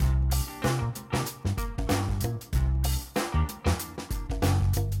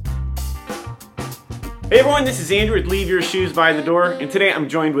Hey everyone, this is Andrew with Leave Your Shoes by the Door, and today I'm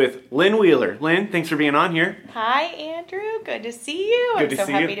joined with Lynn Wheeler. Lynn, thanks for being on here. Hi Andrew, good to see you. I'm so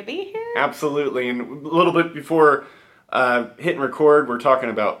happy to be here. Absolutely, and a little bit before hitting record, we're talking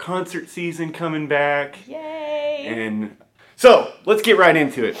about concert season coming back. Yay! And so, let's get right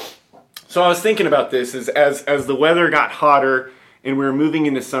into it. So I was thinking about this as the weather got hotter and we were moving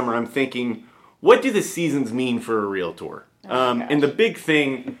into summer, I'm thinking, what do the seasons mean for a realtor? And the big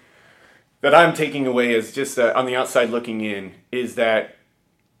thing that I'm taking away is just on the outside looking in is that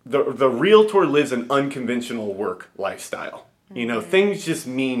the realtor lives an unconventional work lifestyle. Mm-hmm. You know, things just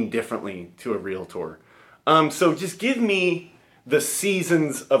mean differently to a realtor. So just give me the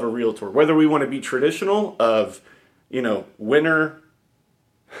seasons of a realtor, whether we want to be traditional of, you know, winter,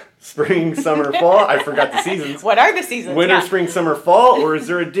 spring, summer, fall. I forgot the seasons. What are the seasons? Winter, spring, summer, fall, or is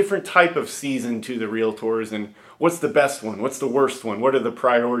there a different type of season to the realtors? And what's the best one? What's the worst one? What are the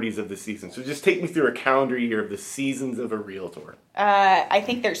priorities of the season? So just take me through a calendar year of the seasons of a realtor. I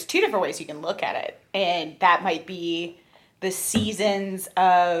think there's two different ways you can look at it. And that might be the seasons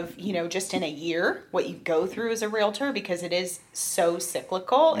of, you know, just in a year, what you go through as a realtor, because it is so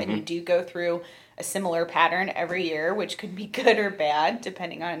cyclical and you do go through a similar pattern every year, which could be good or bad,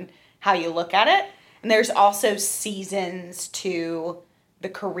 depending on how you look at it. And there's also seasons to the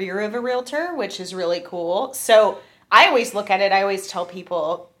career of a realtor, which is really cool. So I always look at it, I always tell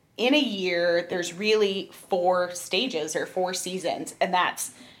people in a year, there's really 4 stages or 4 seasons. And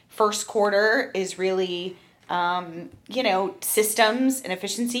that's first quarter is really, you know, systems and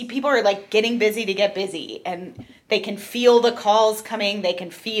efficiency. People are like getting busy to get busy and they can feel the calls coming. They can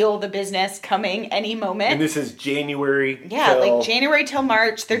feel the business coming any moment. And this is January. Yeah, like January till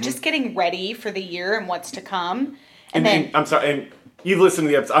March. They're just getting ready for the year and what's to come. And then I'm sorry, and you've listened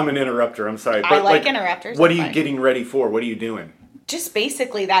to the episode. I'm an interrupter. I'm sorry. But I like interrupters. What are you getting ready for? What are you doing? Just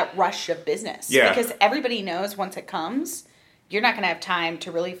basically that rush of business. Yeah. Because everybody knows once it comes, you're not going to have time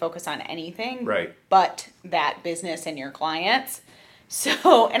to really focus on anything right. but that business and your clients.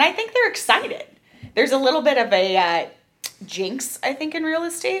 So, and I think they're excited. There's a little bit of a jinx, I think, in real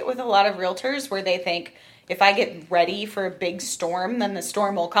estate with a lot of realtors where they think if I get ready for a big storm, then the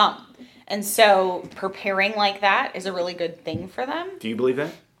storm will come. And so preparing like that is a really good thing for them. Do you believe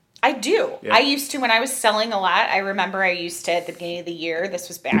that? I do. Yeah. I used to, when I was selling a lot, I remember I used to, at the beginning of the year, this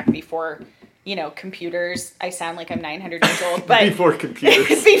was back before, you know, computers. I sound like I'm 900 years old, but before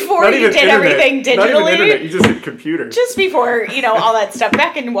computers. Before you did internet. everything digitally. Not even internet, you just did computer. Just before, you know, all that stuff,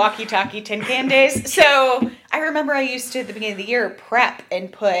 back in walkie-talkie tin can days. So I remember I used to, at the beginning of the year, prep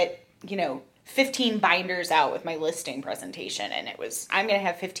and put, you know, 15 binders out with my listing presentation. And it was, I'm going to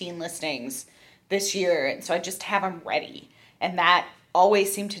have 15 listings this year. And so I just have them ready. And that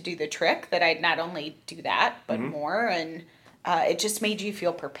always seemed to do the trick, that I'd not only do that, but more. And it just made you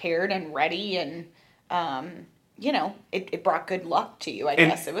feel prepared and ready. And, you know, it brought good luck to you, I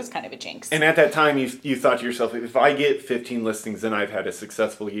guess. It was kind of a jinx. And at that time, you thought to yourself, if I get 15 listings, then I've had a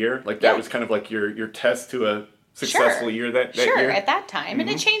successful year. Like that was kind of like your test to a successful year that year? Sure, at that time. And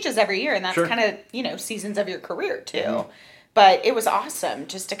it changes every year. And that's kind of, you know, seasons of your career too. But it was awesome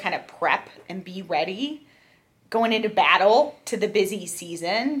just to kind of prep and be ready going into battle to the busy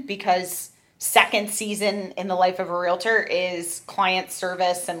season, because second season in the life of a realtor is client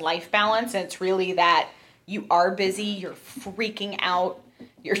service and life balance. And it's really that you are busy, you're freaking out,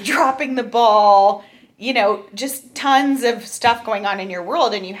 you're dropping the ball, you know, just tons of stuff going on in your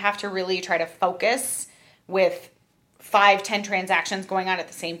world. And you have to really try to focus with 5-10 transactions going on at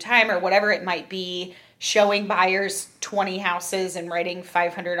the same time or whatever it might be, showing buyers 20 houses and writing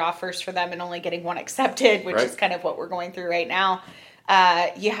 500 offers for them and only getting one accepted, which is kind of what we're going through right now.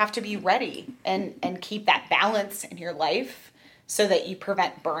 You have to be ready and keep that balance in your life so that you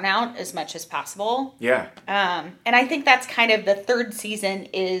prevent burnout as much as possible. Yeah. And I think that's kind of the third season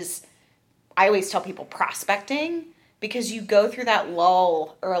is, I always tell people, prospecting, because you go through that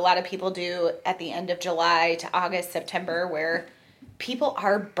lull, or a lot of people do, at the end of July to August, September, where people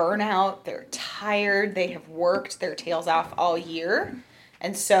are burnout, they're tired, they have worked their tails off all year.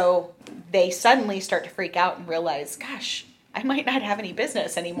 And so they suddenly start to freak out and realize, gosh, I might not have any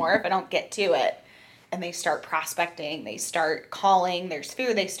business anymore if I don't get to it. And they start prospecting, they start calling, there's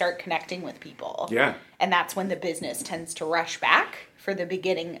fear, they start connecting with people. Yeah. And that's when the business tends to rush back for the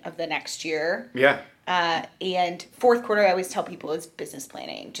beginning of the next year. Yeah. And fourth quarter, I always tell people, is business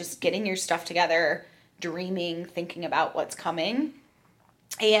planning. Just getting your stuff together, dreaming, thinking about what's coming.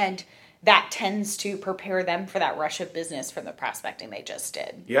 And that tends to prepare them for that rush of business from the prospecting they just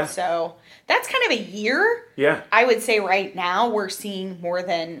did. Yeah. So that's kind of a year. Yeah. I would say right now we're seeing more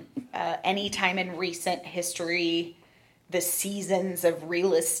than any time in recent history the seasons of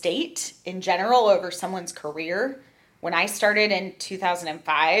real estate in general over someone's career. When I started in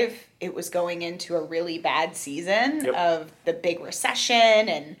 2005, it was going into a really bad season of the big recession,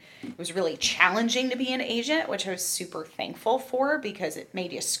 and it was really challenging to be an agent, which I was super thankful for because it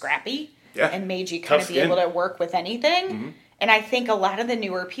made you scrappy and made you kind of be able to work with anything. Mm-hmm. And I think a lot of the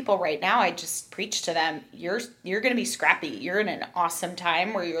newer people right now, I just preach to them, you're going to be scrappy. You're in an awesome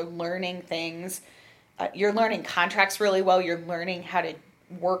time where you're learning things. You're learning contracts really well. You're learning how to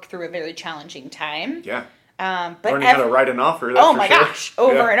work through a very challenging time. Yeah. But learning how to write an offer. Oh my gosh,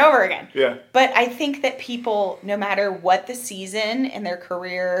 over and over again. Yeah. But I think that people, no matter what the season in their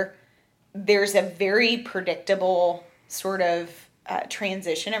career, there's a very predictable sort of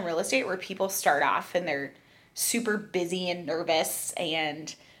transition in real estate where people start off and they're super busy and nervous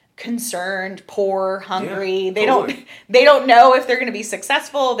and concerned, poor, hungry. They don't know if they're going to be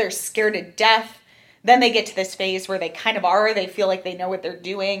successful. They're scared to death. Then they get to this phase where they kind of are. They feel like they know what they're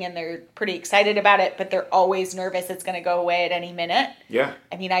doing and they're pretty excited about it, but they're always nervous it's going to go away at any minute. Yeah.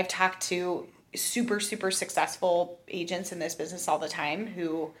 I mean, I've talked to super, super successful agents in this business all the time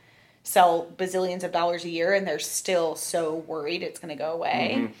who sell bazillions of dollars a year and they're still so worried it's going to go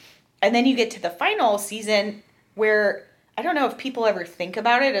away. Mm-hmm. And then you get to the final season where I don't know if people ever think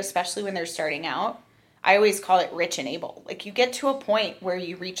about it, especially when they're starting out. I always call it rich and able. Like you get to a point where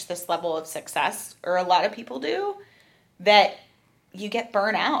you reach this level of success, or a lot of people do, that you get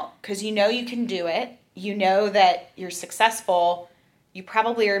burnt out because you know you can do it. You know that you're successful. You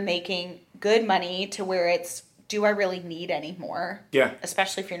probably are making good money to where it's, do I really need any more? Yeah.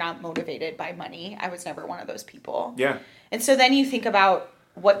 Especially if you're not motivated by money. I was never one of those people. Yeah. And so then you think about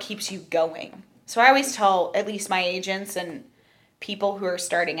what keeps you going. So I always tell at least my agents and people who are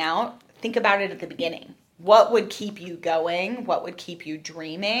starting out, think about it at the beginning. What would keep you going? What would keep you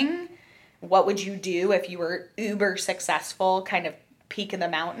dreaming? What would you do if you were uber successful, kind of peak of the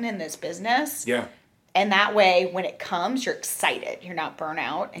mountain in this business? Yeah. And that way, when it comes, you're excited. You're not burnt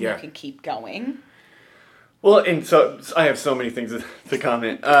out, and you can keep going. Well, and so I have so many things to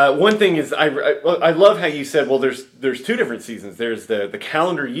comment. One thing is I love how you said, well, there's two different seasons. There's the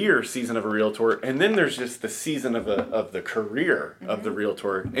calendar year season of a realtor, and then there's just the season of the career of the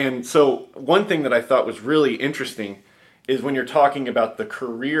realtor. And so one thing that I thought was really interesting is when you're talking about the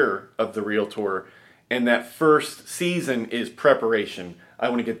career of the realtor, and that first season is preparation. I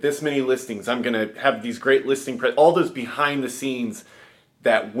want to get this many listings. I'm going to have these great listing, all those behind the scenes,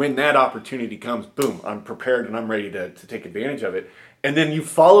 that when that opportunity comes, boom, I'm prepared and I'm ready to take advantage of it. And then you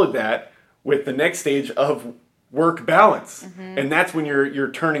followed that with the next stage of work balance. Mm-hmm. And that's when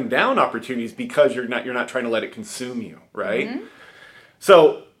you're turning down opportunities because you're not trying to let it consume you, right? Mm-hmm.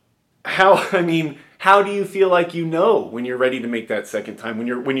 So how do you feel like you know when you're ready to make that second time?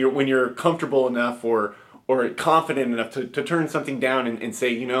 When you're comfortable enough or confident enough to turn something down and say,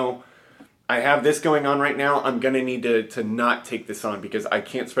 you know, I have this going on right now. I'm going to need to not take this on because I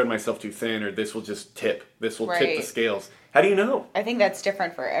can't spread myself too thin, or this will just tip. This will tip the scales. How do you know? I think that's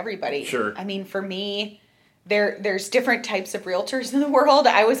different for everybody. Sure. I mean, for me, there's different types of realtors in the world.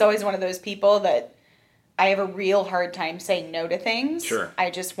 I was always one of those people that I have a real hard time saying no to things. Sure. I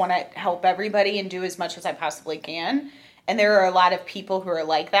just want to help everybody and do as much as I possibly can. And there are a lot of people who are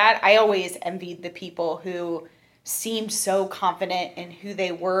like that. I always envied the people who seemed so confident in who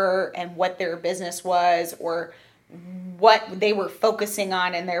they were and what their business was or what they were focusing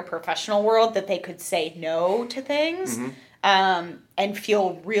on in their professional world, that they could say no to things and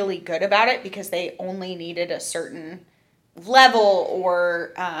feel really good about it because they only needed a certain level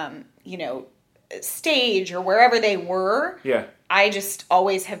or, stage or wherever they were. Yeah. I just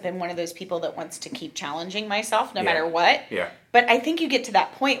always have been one of those people that wants to keep challenging myself no matter what. Yeah. But I think you get to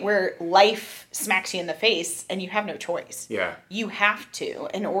that point where life smacks you in the face and you have no choice. Yeah. You have to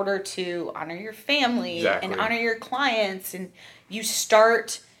in order to honor your family and honor your clients, and you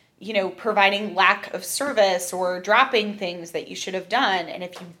start, providing lack of service or dropping things that you should have done. And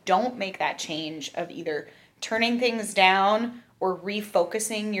if you don't make that change of either turning things down or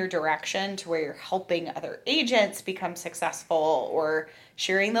refocusing your direction to where you're helping other agents become successful, or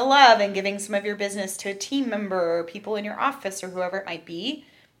sharing the love and giving some of your business to a team member or people in your office or whoever it might be,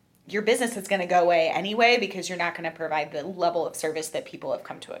 your business is going to go away anyway because you're not going to provide the level of service that people have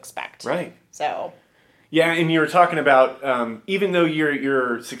come to expect. Right. So. Yeah, and you were talking about even though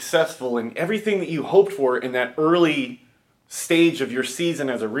you're successful in everything that you hoped for in that early stage of your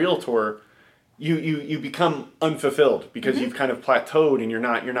season as a realtor, you become unfulfilled because you've kind of plateaued and you're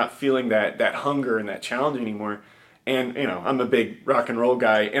not feeling that hunger and that challenge anymore. And I'm a big rock and roll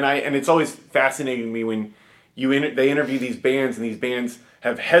guy, and it's always fascinating me when they interview these bands, and these bands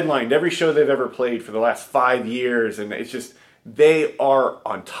have headlined every show they've ever played for the last 5 years, and it's just, they are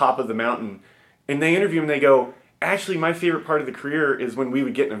on top of the mountain. And they interview them, and they go, actually, my favorite part of the career is when we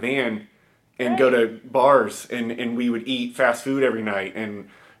would get in a van and go to bars, and we would eat fast food every night, and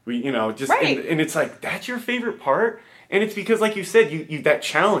we, just, and it's like, that's your favorite part? And it's because, like you said, you that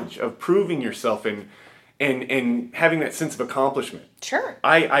challenge of proving yourself and having that sense of accomplishment. Sure.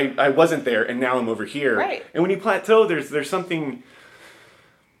 I wasn't there, and now I'm over here. Right. And when you plateau, there's something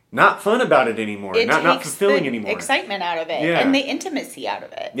not fun about it anymore. Not fulfilling anymore. Excitement out of it. Yeah. And the intimacy out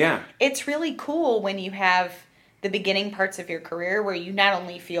of it. Yeah. It's really cool when you have the beginning parts of your career where you not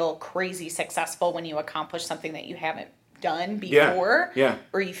only feel crazy successful when you accomplish something that you haven't done before,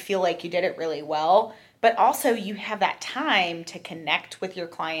 or you feel like you did it really well, but also you have that time to connect with your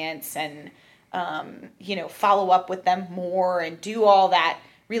clients and follow up with them more and do all that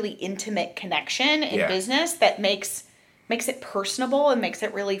really intimate connection in business that makes it personable and makes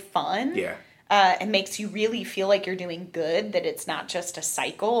it really fun. Yeah. And makes you really feel like you're doing good, that it's not just a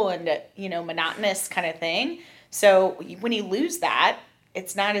cycle and a, monotonous kind of thing. So when you lose that,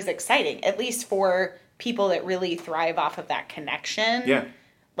 it's not as exciting, at least for people that really thrive off of that connection. Yeah.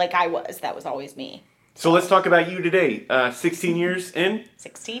 Like that was always me. So let's talk about you today. 16 years in?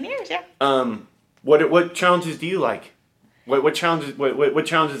 16 years, yeah. What challenges do you like? What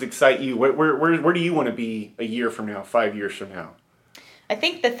challenges excite you? Where do you want to be a year from now, 5 years from now? I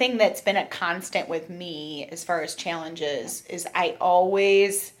think the thing that's been a constant with me as far as challenges is I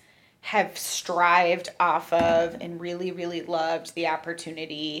always have strived off of and really, really loved the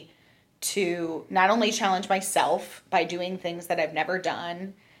opportunity to not only challenge myself by doing things that I've never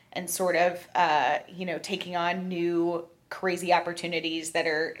done and sort of, taking on new crazy opportunities that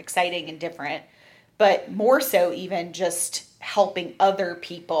are exciting and different, but more so even just helping other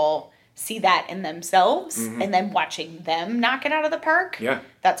people see that in themselves and then watching them knock it out of the park. Yeah.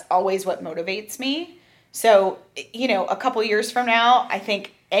 That's always what motivates me. So, a couple years from now, I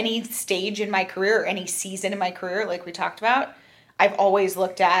think any stage in my career, any season in my career, like we talked about, I've always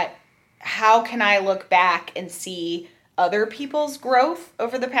looked at how can I look back and see other people's growth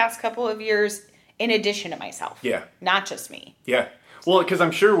over the past couple of years in addition to myself. Yeah. Not just me. Yeah. Well, because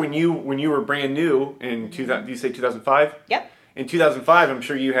I'm sure when you were brand new in 2000, do you say 2005? Yep. In 2005, I'm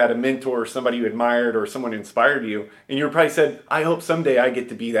sure you had a mentor or somebody you admired or someone inspired you, and you probably said, I hope someday I get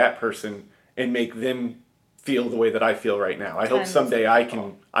to be that person and make them feel the way that I feel right now. I hope someday I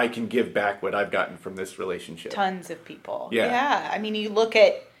can give back what I've gotten from this relationship. Tons of people. Yeah. I mean, you look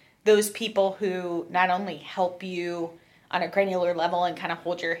at those people who not only help you on a granular level and kind of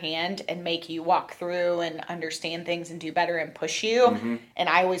hold your hand and make you walk through and understand things and do better and push you. Mm-hmm. And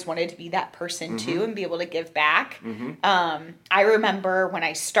I always wanted to be that person too and be able to give back. Mm-hmm. I remember when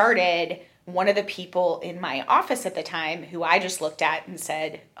I started, one of the people in my office at the time who I just looked at and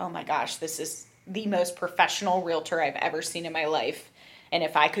said, oh my gosh, this is the most professional realtor I've ever seen in my life. And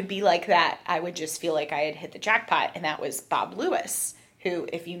if I could be like that, I would just feel like I had hit the jackpot. And that was Bob Lewis, who,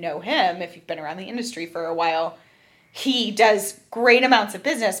 if you know him, if you've been around the industry for a while, he does great amounts of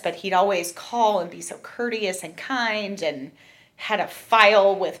business, but he'd always call and be so courteous and kind and had a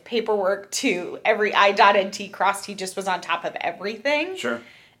file with paperwork to every I dotted, T crossed. He just was on top of everything. Sure.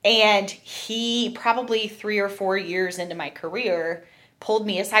 And he probably 3 or 4 years into my career pulled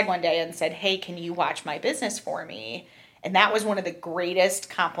me aside one day and said, hey, can you watch my business for me? And that was one of the greatest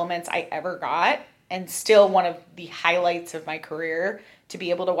compliments I ever got, and still one of the highlights of my career. To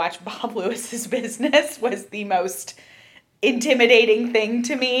be able to watch Bob Lewis's business was the most intimidating thing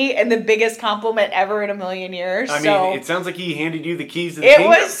to me and the biggest compliment ever in a million years. I mean, it sounds like he handed you the keys to the kingdom. It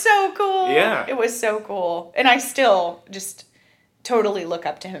was so cool. Yeah. It was so cool. And I still just totally look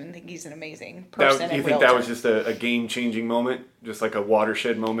up to him and think he's an amazing person. Do you think that was just a game-changing moment? Just like a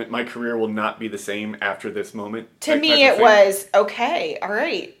watershed moment? My career will not be the same after this moment? To me, it was, okay, all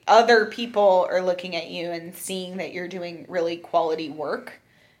right. Other people are looking at you and seeing that you're doing really quality work,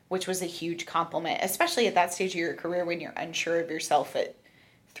 which was a huge compliment, especially at that stage of your career when you're unsure of yourself at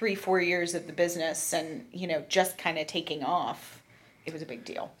 3-4 years of the business and, just kind of taking off. It was a big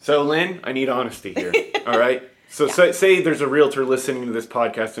deal. So, Lynn, I need honesty here, all right? So say there's a realtor listening to this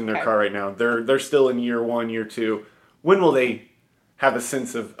podcast in their car right now. They're still in year 1, year 2. When will they have a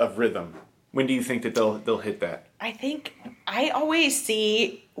sense of rhythm? When do you think that they'll hit that? I think I always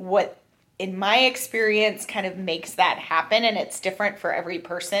see what, in my experience, kind of makes that happen, and it's different for every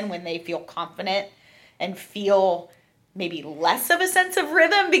person when they feel confident and feel maybe less of a sense of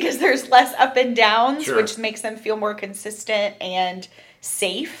rhythm because there's less up and downs, which makes them feel more consistent and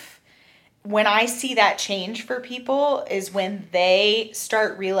safe. When I see that change for people is when they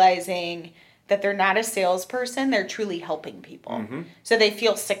start realizing that they're not a salesperson, they're truly helping people. Mm-hmm. So they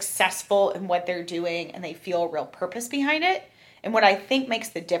feel successful in what they're doing and they feel a real purpose behind it. And what I think makes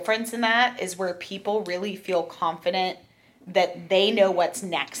the difference in that is where people really feel confident that they know what's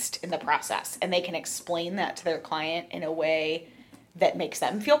next in the process and they can explain that to their client in a way that makes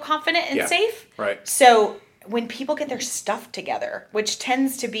them feel confident and safe. Right. So when people get their stuff together, which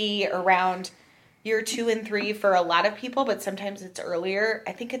tends to be around year 2 and 3 for a lot of people, but sometimes it's earlier.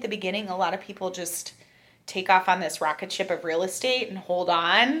 I think at the beginning, a lot of people just take off on this rocket ship of real estate and hold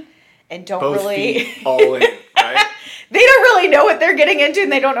on and don't Both really feet all in, right? They don't really know what they're getting into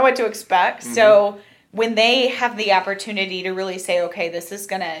and they don't know what to expect. Mm-hmm. So when they have the opportunity to really say, okay, this is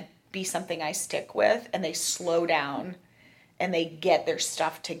going to be something I stick with, and they slow down and they get their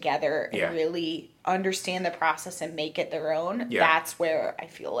stuff together and really understand the process and make it their own, that's where I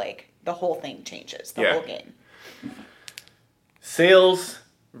feel like the whole thing changes, the whole game. Sales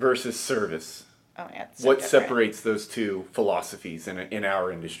versus service. Oh, yeah. What separates those two philosophies in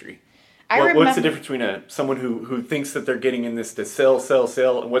our industry? What's the difference between someone who thinks that they're getting in this to sell,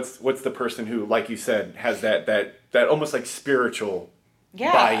 and what's the person who, like you said, has that almost like spiritual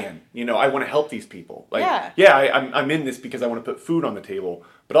buy-in? You know, I want to help these people. Like, I'm in this because I want to put food on the table,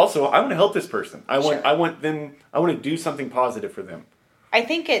 but also I want to help this person. I want to do something positive for them. I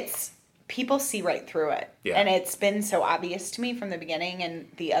think it's people see right through it. Yeah. And it's been so obvious to me from the beginning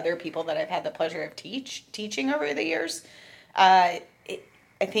and the other people that I've had the pleasure of teaching over the years. I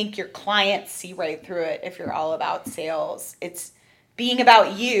think your clients see right through it if you're all about sales. It's being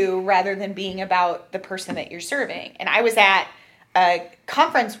about you rather than being about the person that you're serving. And I was at a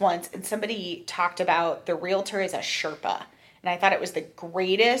conference once and somebody talked about the realtor as a Sherpa. And I thought it was the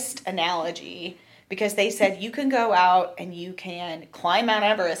greatest analogy because they said you can go out and you can climb Mount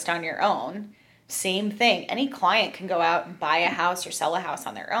Everest on your own. Same thing. Any client can go out and buy a house or sell a house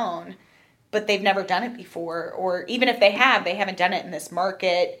on their own, but they've never done it before. Or even if they haven't done it in this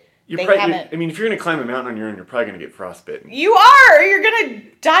market. If you're going to climb a mountain on your own, you're probably going to get frostbitten. You are. You're going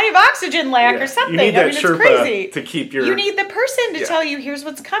to die of oxygen lack or something. You need that Sherpa it's crazy. To keep your... You need the person to tell you, here's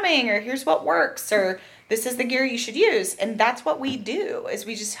what's coming, or here's what works, or this is the gear you should use. And that's what we do, is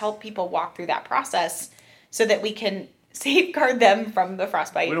we just help people walk through that process so that we can safeguard them from the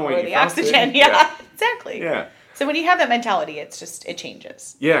frostbite or the oxygen. Yeah, exactly. Yeah. So when you have that mentality, it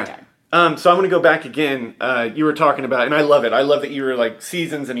changes. Yeah. So I'm going to go back again. You were talking about, and I love it. I love that you were like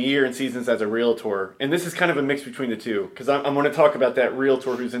seasons in a year and seasons as a realtor. And this is kind of a mix between the two, because I'm going to talk about that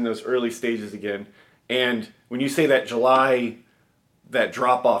realtor who's in those early stages again. And when you say that July, that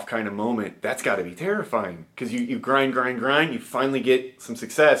drop-off kind of moment, that's got to be terrifying, because you grind, you finally get some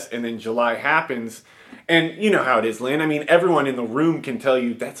success, and then July happens. And you know how it is, Lynn. I mean, everyone in the room can tell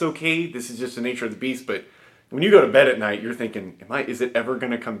you that's okay. This is just the nature of the beast. But when you go to bed at night, you're thinking, is it ever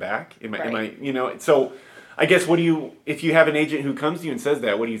going to come back? Am I, so I guess if you have an agent who comes to you and says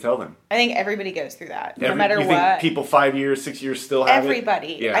that, what do you tell them? I think everybody goes through that, no matter what. Think people 5 years, 6 years still have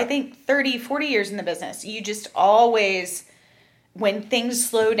everybody. Yeah. I think 30, 40 years in the business, you just always, when things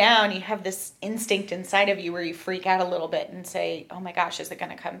slow down, you have this instinct inside of you where you freak out a little bit and say, oh my gosh, is it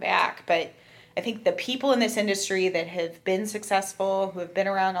going to come back? But I think the people in this industry that have been successful, who have been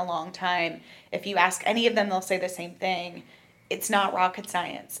around a long time, if you ask any of them, they'll say the same thing. It's not rocket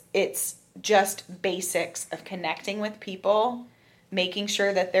science. It's just basics of connecting with people, making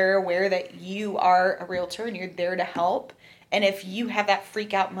sure that they're aware that you are a realtor and you're there to help. And if you have that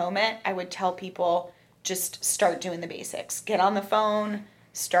freak out moment, I would tell people, just start doing the basics. Get on the phone,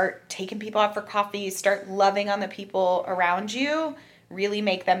 start taking people out for coffee, start loving on the people around you. Really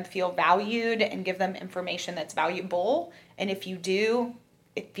make them feel valued and give them information that's valuable. And if you do,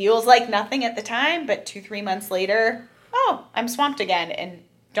 it feels like nothing at the time, but 2-3 months later, I'm swamped again and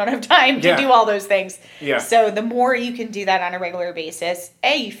don't have time to do all those things. Yeah. So the more you can do that on a regular basis,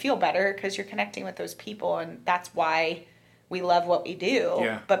 A, you feel better because you're connecting with those people, and that's why we love what we do.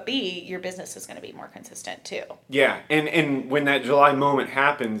 Yeah. But B, your business is going to be more consistent too. Yeah. And when that July moment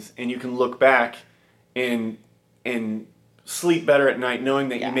happens and you can look back and sleep better at night knowing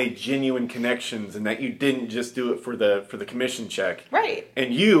that you made genuine connections and that you didn't just do it for the commission check. Right.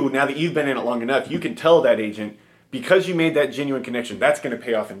 And now that you've been in it long enough, you can tell that agent, because you made that genuine connection, that's going to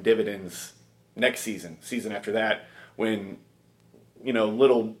pay off in dividends next season after that, when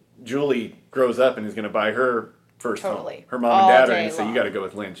little Julie grows up and is going to buy her first home. Her mom and dad are going to say, you got to go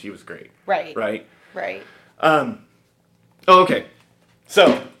with Lynn. She was great. Right. Okay.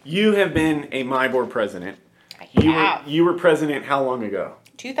 So you have been a MyBoard president. You were president how long ago?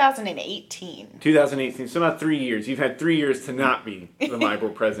 2018. 2018. So about 3 years. You've had 3 years to not be the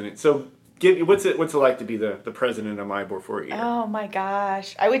MyBoard president. So What's it like to be the president of MIBOR for a year? Oh my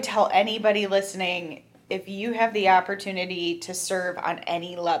gosh. I would tell anybody listening, if you have the opportunity to serve on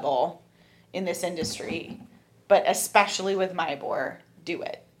any level in this industry, but especially with MIBOR, do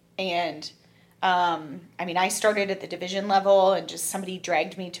it. And I started at the division level, and just somebody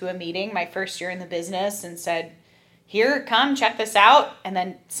dragged me to a meeting my first year in the business and said, here, come check this out. And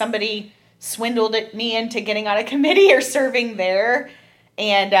then somebody swindled me into getting on a committee or serving there.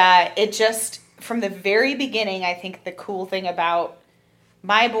 And it just, from the very beginning, I think the cool thing about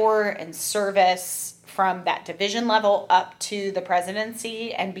MIBOR and service from that division level up to the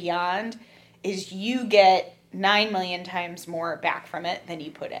presidency and beyond is you get 9 million times more back from it than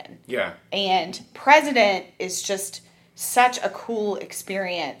you put in. Yeah. And president is just such a cool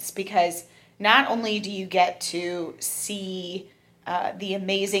experience because not only do you get to see the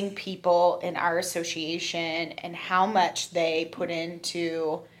amazing people in our association and how much they put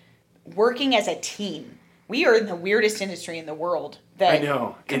into working as a team. We are in the weirdest industry in the world. That I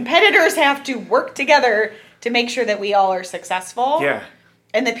know. Competitors have to work together to make sure that we all are successful. Yeah.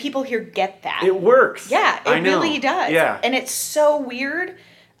 And the people here get that. It works. Yeah, it really does. Yeah. And it's so weird,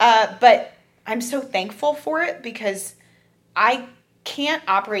 but I'm so thankful for it because I can't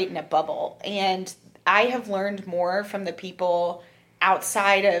operate in a bubble. And I have learned more from the people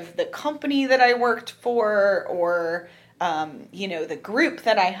outside of the company that I worked for or, the group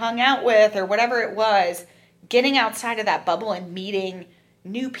that I hung out with or whatever it was. Getting outside of that bubble and meeting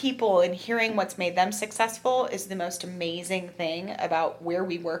new people and hearing what's made them successful is the most amazing thing about where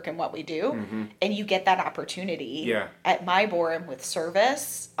we work and what we do. Mm-hmm. And you get that opportunity at MIBOR and with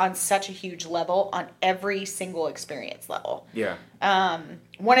service on such a huge level on every single experience level. Yeah.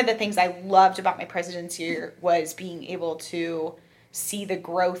 One of the things I loved about my presidency year was being able to see the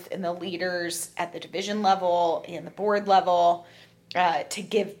growth in the leaders at the division level and the board level, to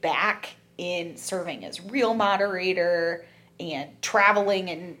give back in serving as real moderator and traveling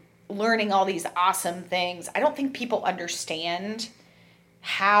and learning all these awesome things. I don't think people understand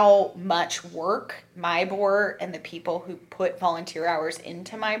how much work MIBOR and the people who put volunteer hours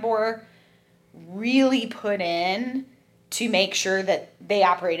into MIBOR really put in to make sure that they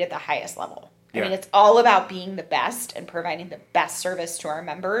operate at the highest level. Yeah. I mean, it's all about being the best and providing the best service to our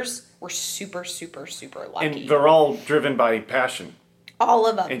members. We're super, super, super lucky. And they're all driven by passion. All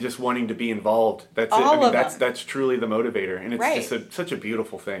of them. And just wanting to be involved. That's all it. I mean, that's truly the motivator. And it's just such a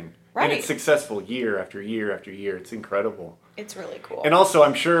beautiful thing. Right. And it's successful year after year after year. It's incredible. It's really cool. And also,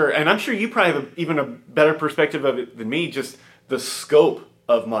 I'm sure you probably have even a better perspective of it than me, just the scope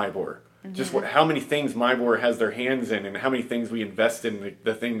of MIBOR. Mm-hmm. Just how many things MIBOR has their hands in and how many things we invest in,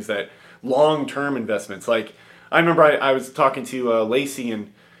 the things that long-term investments. Like, I remember I was talking to Lacey,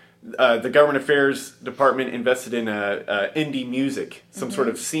 and the government affairs department invested in indie music, some sort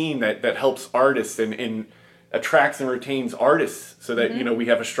of scene that helps artists and attracts and retains artists so that, we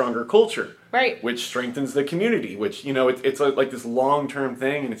have a stronger culture. Right. Which strengthens the community, which, it's like this long-term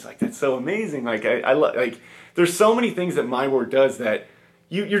thing, and it's like, that's so amazing. Like, I like, there's so many things that MIBOR does that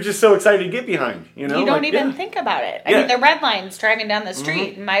you're just so excited to get behind, You don't even think about it. I mean, the red lines driving down the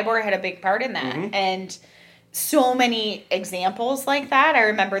street, MIBOR had a big part in that. And so many examples like that. I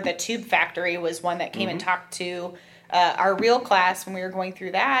remember the Tube Factory was one that came and talked to our real class when we were going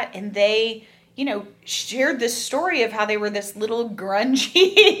through that. And they, shared this story of how they were this little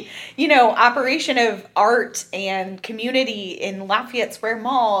grungy, operation of art and community in Lafayette Square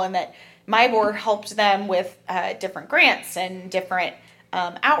Mall. And that MIBOR helped them with different grants and different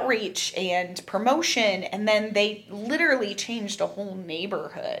outreach and promotion. And then they literally changed a whole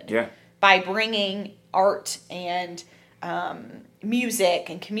neighborhood by bringing art and music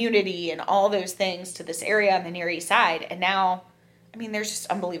and community and all those things to this area on the Near East Side. And now, I mean, there's just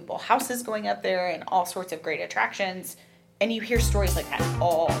unbelievable houses going up there and all sorts of great attractions. And you hear stories like that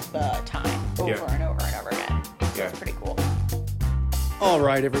all the time, over and over and over again. Yeah. It's pretty cool. All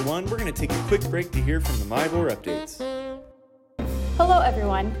right, everyone. We're going to take a quick break to hear from the MIBOR updates. Hello,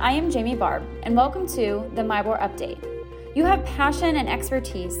 everyone. I am Jamie Barb, and welcome to the MIBOR Update. You have passion and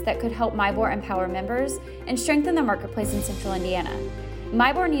expertise that could help MIBOR empower members and strengthen the marketplace in Central Indiana.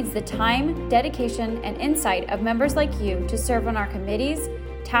 MIBOR needs the time, dedication, and insight of members like you to serve on our committees,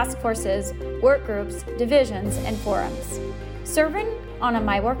 task forces, work groups, divisions, and forums. Serving on a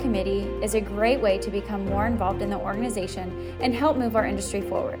MIBOR committee is a great way to become more involved in the organization and help move our industry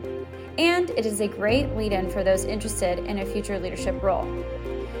forward. And it is a great lead-in for those interested in a future leadership role.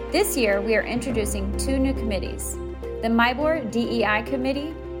 This year, we are introducing 2 new committees, the MIBOR DEI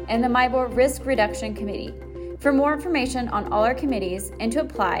Committee and the MIBOR Risk Reduction Committee. For more information on all our committees and to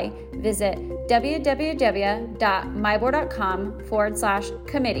apply, visit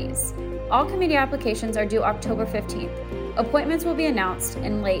www.mybor.com/committees. All committee applications are due October 15th. Appointments will be announced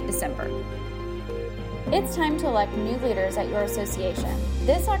in late December. It's time to elect new leaders at your association.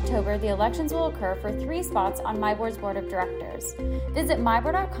 This October, the elections will occur for 3 spots on MyBoard's board of directors. Visit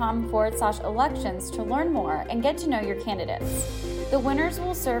mybor.com/elections to learn more and get to know your candidates. The winners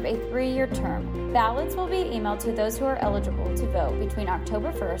will serve a 3-year term. Ballots will be emailed to those who are eligible to vote between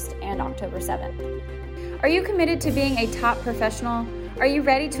October 1st and October 7th. Are you committed to being a top professional? Are you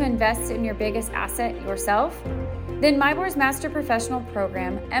ready to invest in your biggest asset, yourself? Then MyBoard's Master Professional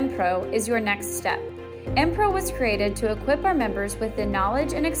Program, MPro, is your next step. MPro was created to equip our members with the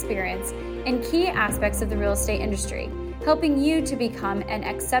knowledge and experience in key aspects of the real estate industry, helping you to become an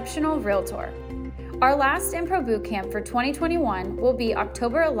exceptional realtor. Our last MPro Bootcamp for 2021 will be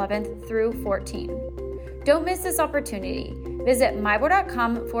October 11th through 14th. Don't miss this opportunity. Visit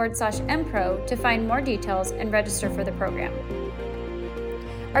mybor.com/MPro to find more details and register for the program.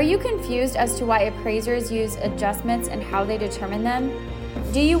 Are you confused as to why appraisers use adjustments and how they determine them?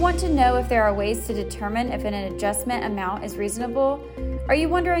 Do you want to know if there are ways to determine if an adjustment amount is reasonable? Are you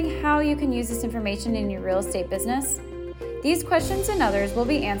wondering how you can use this information in your real estate business? These questions and others will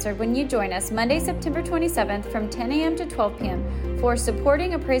be answered when you join us Monday, September 27th from 10 a.m. to 12 p.m. for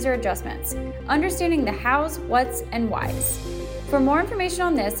Supporting Appraiser Adjustments, Understanding the Hows, Whats, and Whys. For more information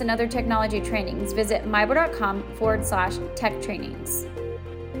on this and other technology trainings, visit mybor.com/tech trainings.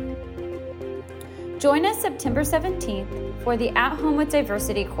 Join us September 17th for the At Home with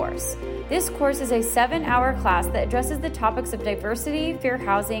Diversity course. This course is a 7-hour class that addresses the topics of diversity, fair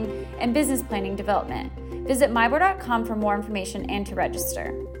housing, and business planning development. Visit mybor.com for more information and to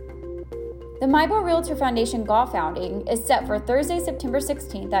register. The MyBor Realtor Foundation Golf Outing is set for Thursday, September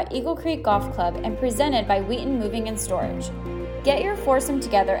 16th at Eagle Creek Golf Club and presented by Wheaton Moving and Storage. Get your foursome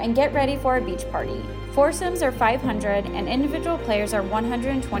together and get ready for a beach party. Foursomes are $500 and individual players are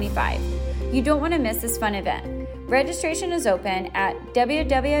 $125. You don't want to miss this fun event. Registration is open at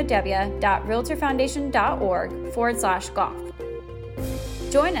www.realtorfoundation.org/golf.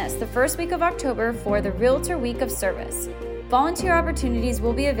 Join us the first week of October for the Realtor Week of Service. Volunteer opportunities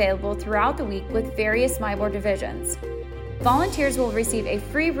will be available throughout the week with various MyBoard divisions. Volunteers will receive a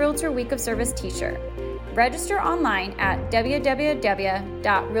free Realtor Week of Service t-shirt. Register online at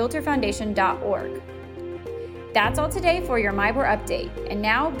www.realtorfoundation.org. That's all today for your MyBoard update. And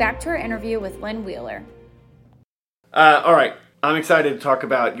now back to our interview with Lynn Wheeler. All right. I'm excited to talk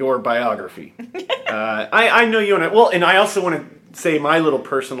about your biography. I know you and I also want to say my little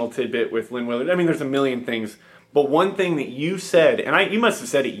personal tidbit with Lynn Wheeler. I mean, there's a million things, but one thing that you said, and you must have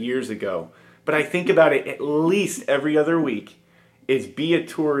said it years ago, but I think about it at least every other week, is be a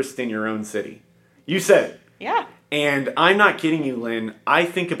tourist in your own city. You said it. Yeah. And I'm not kidding you, Lynn. I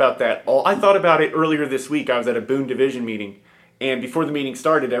think about that I thought about it earlier this week. I was at a Boone Division meeting, and before the meeting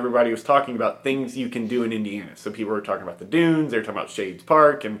started, everybody was talking about things you can do in Indiana. So people were talking about the dunes, they were talking about Shades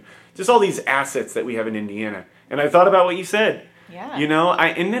Park, and just all these assets that we have in Indiana. And I thought about what you said. Yeah.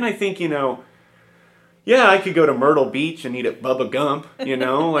 And then I think, yeah, I could go to Myrtle Beach and eat at Bubba Gump,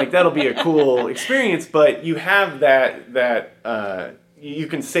 like that'll be a cool experience, but you have that you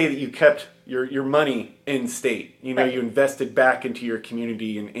can say that you kept your money in state. Right. You invested back into your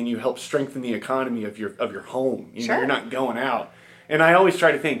community and you helped strengthen the economy of your home. Sure. You're not going out. And I always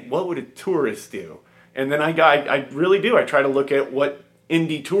try to think, what would a tourist do? And then I really do. I try to look at what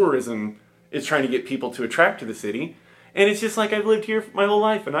indie tourism is trying to get people to attract to the city. And it's just like I've lived here my whole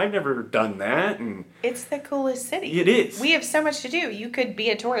life, and I've never done that. And it's the coolest city. It is. We have so much to do. You could be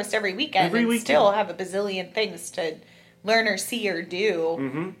a tourist every weekend still have a bazillion things to learn or see or do.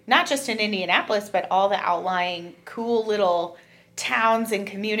 Mm-hmm. Not just in Indianapolis, but all the outlying cool little towns and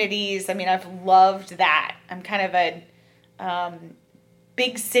communities. I mean, I've loved that. I'm kind of a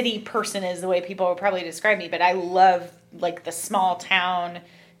big city person is the way people would probably describe me, but I love like the small town,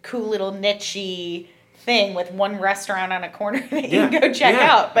 cool little niche-y thing with one restaurant on a corner that you can go check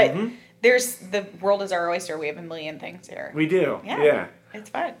out. But the world is our oyster. We have a million things here. We do. Yeah.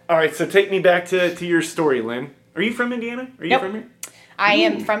 It's fun. All right, so take me back to your story, Lynn. Are you from Indiana? Are you from here? I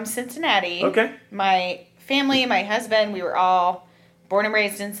am from Cincinnati. Okay. My family, my husband, we were all born and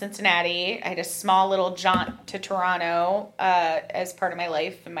raised in Cincinnati. I had a small little jaunt to Toronto as part of my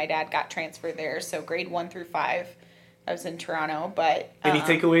life, and my dad got transferred there. So grade 1 through 5, I was in Toronto. But any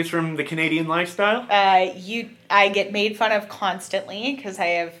takeaways from the Canadian lifestyle? I get made fun of constantly because I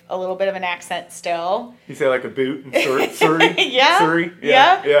have a little bit of an accent still. You say like a boot in Surrey? Yeah. Surrey?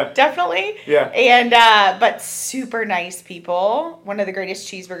 Yeah. Definitely. Yeah. And, but super nice people. One of the greatest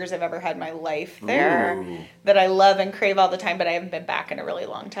cheeseburgers I've ever had in my life there. Ooh. That I love and crave all the time, but I haven't been back in a really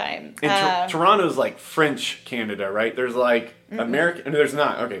long time. And Toronto's like French Canada, right? There's like American. No, there's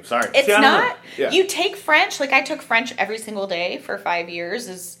not. Okay, sorry. It's not. Yeah. You take French. Like I took French every single day for 5 years.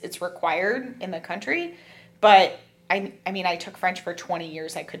 It's required in the country. But I mean, I took French for 20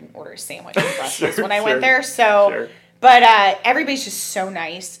 years. I couldn't order a sandwich in Brussels when I went there. So, but everybody's just so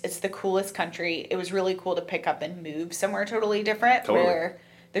nice. It's the coolest country. It was really cool to pick up and move somewhere totally different where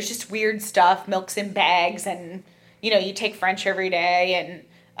there's just weird stuff, milk's in bags, and you take French every day,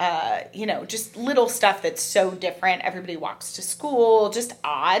 and just little stuff that's so different. Everybody walks to school, just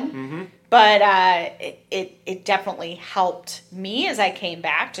odd. Mm-hmm. But it definitely helped me as I came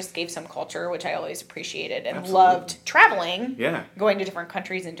back, just gave some culture, which I always appreciated and loved traveling, going to different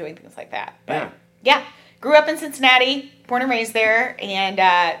countries and doing things like that. But, grew up in Cincinnati, born and raised there, and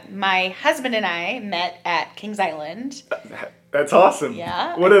my husband and I met at Kings Island. That's awesome.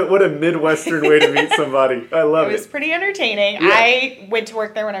 Yeah. What a Midwestern way to meet somebody. I love it. It was pretty entertaining. Yeah. I went to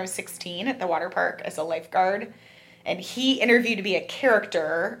work there when I was 16 at the water park as a lifeguard. And he interviewed to be a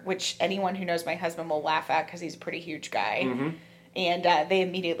character, which anyone who knows my husband will laugh at because he's a pretty huge guy. Mm-hmm. And they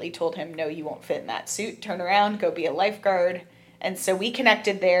immediately told him, no, you won't fit in that suit. Turn around, go be a lifeguard. And so we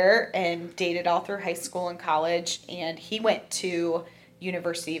connected there and dated all through high school and college. And he went to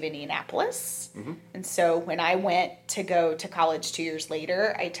University of Indianapolis. Mm-hmm. And so when I went to go to college 2 years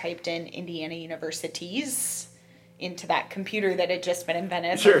later, I typed in Indiana Universities into that computer that had just been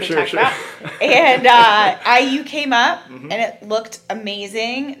invented. Sure. And IU came up, and it looked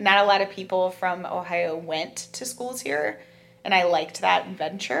amazing. Not a lot of people from Ohio went to schools here, and I liked that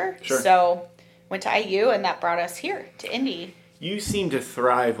venture. Sure. So went to IU, and that brought us here to Indy. You seem to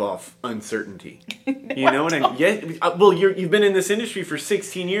thrive off uncertainty. You know what I mean? Yeah. Well, you've been in this industry for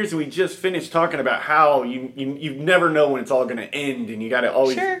 16 years, and we just finished talking about how you never know when it's all going to end, and you got to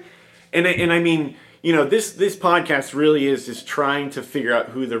always. Sure. And I mean, this podcast really is just trying to figure out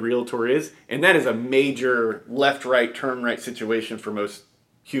who the realtor is, and that is a major left, right, turn right situation for most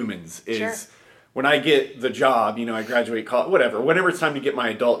humans. Is when I get the job, I graduate college, whenever it's time to get my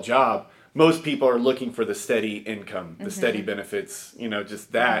adult job. Most people are looking for the steady income, the steady benefits,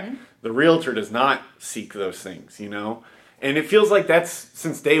 just that. Mm-hmm. The realtor does not seek those things, And it feels like that's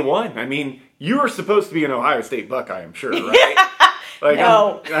since day one. I mean, you were supposed to be an Ohio State Buckeye, I'm sure, right? Like,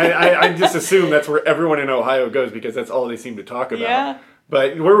 no. I just assume that's where everyone in Ohio goes because that's all they seem to talk about. Yeah.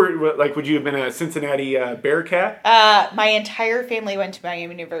 But would you have been a Cincinnati Bearcat? My entire family went to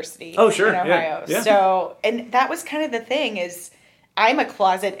Miami University. Oh, sure. In Ohio. Yeah. So, and that was kind of the thing is, I'm a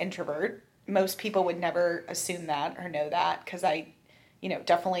closet introvert. Most people would never assume that or know that because I,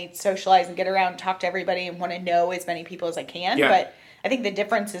 definitely socialize and get around and talk to everybody and want to know as many people as I can. Yeah. But I think the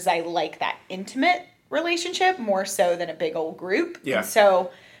difference is I like that intimate relationship more so than a big old group. Yeah. And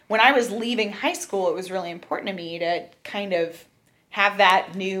so when I was leaving high school, it was really important to me to kind of have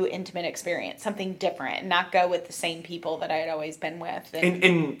that new intimate experience, something different, and not go with the same people that I had always been with.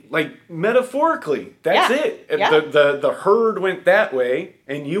 And like metaphorically, that's it. Yeah. The herd went that way,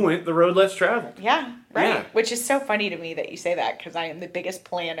 and you went the road less traveled. Yeah, right. Yeah. Which is so funny to me that you say that because I am the biggest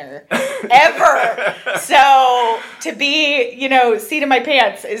planner ever. So to be, seat in my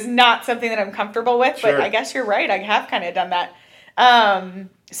pants is not something that I'm comfortable with. Sure. But I guess you're right. I have kind of done that.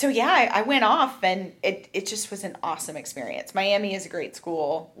 So yeah, I went off and it just was an awesome experience. Miami is a great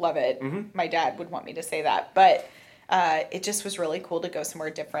school. Love it. Mm-hmm. My dad would want me to say that, but it just was really cool to go somewhere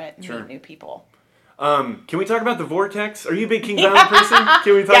different and meet new people. Can we talk about the Vortex? Are you a big Kings Island person?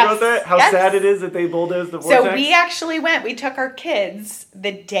 Can we talk about that? How sad it is that they bulldozed the Vortex? So we actually went. We took our kids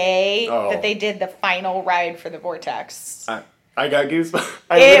the day that they did the final ride for the Vortex. I got goosebumps.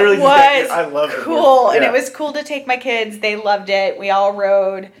 I love it. Cool. And it was cool to take my kids. They loved it. We all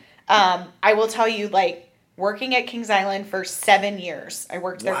rode. I will tell you, working at Kings Island for 7 years. I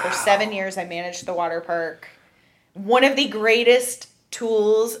worked there for 7 years. I managed the water park. One of the greatest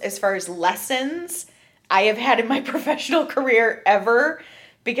tools as far as lessons I have had in my professional career ever.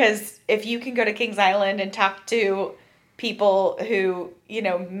 Because if you can go to Kings Island and talk to people who,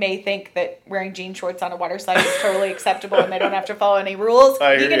 may think that wearing jean shorts on a water slide is totally acceptable and they don't have to follow any rules.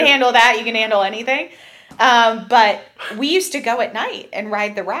 You can handle that. You can handle anything. But we used to go at night and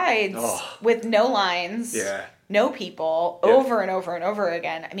ride the rides with no lines, no people, over and over and over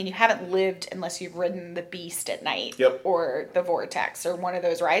again. I mean, you haven't lived unless you've ridden the Beast at night or the Vortex or one of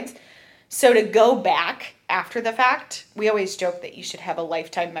those rides. So to go back after the fact, we always joke that you should have a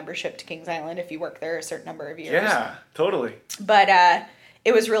lifetime membership to Kings Island if you work there a certain number of years. Yeah, totally. But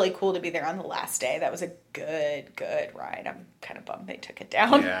it was really cool to be there on the last day. That was a good ride. I'm kind of bummed they took it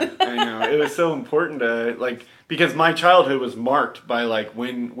down. Yeah, I know. It was so important to, like, because my childhood was marked by, like,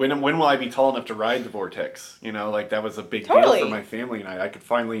 when will I be tall enough to ride the Vortex? You know, like, that was a big deal for my family and I could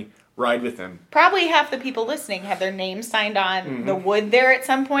finally ride with them. Probably half the people listening have their names signed on the wood there at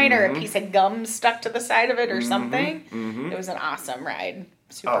some point, or a piece of gum stuck to the side of it or something. It was an awesome ride.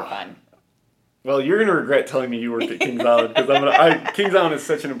 Super fun. Well, you're going to regret telling me you worked at Kings Island, because Kings Island is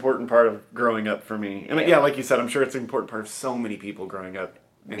such an important part of growing up for me. And yeah, like you said, I'm sure it's an important part of so many people growing up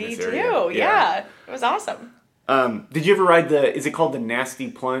in this area. Me too, yeah. It was awesome. Did you ever ride is it called the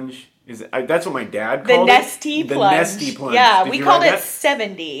Nasty Plunge? That's what my dad called it. The Nesty Plunge. Yeah, we called it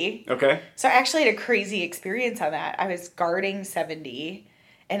 70. Okay. So I actually had a crazy experience on that. I was guarding 70,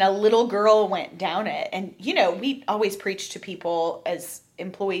 and a little girl went down it. And, you know, we always preach to people as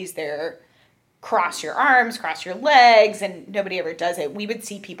employees there, cross your arms, cross your legs, and nobody ever does it. We would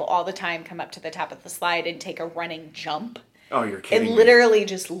see people all the time come up to the top of the slide and take a running jump. Oh, you're kidding and literally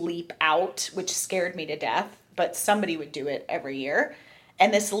just leap out, which scared me to death. But somebody would do it every year.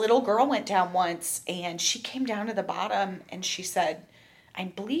 And this little girl went down once, and she came down to the bottom, and she said, "I'm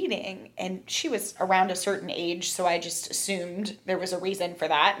bleeding." And she was around a certain age, so I just assumed there was a reason for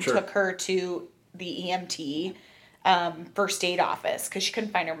that, and took her to the EMT first aid office because she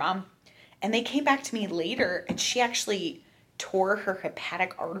couldn't find her mom. And they came back to me later, and she actually tore her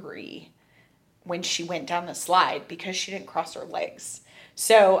hepatic artery when she went down the slide because she didn't cross her legs.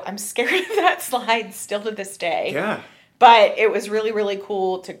 So I'm scared of that slide still to this day. Yeah. But it was really, really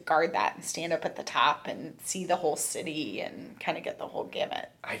cool to guard that and stand up at the top and see the whole city and kind of get the whole gamut.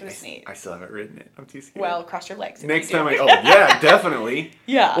 It was neat. I still haven't ridden it. I'm too scared. Well, cross your legs. Next time yeah, definitely.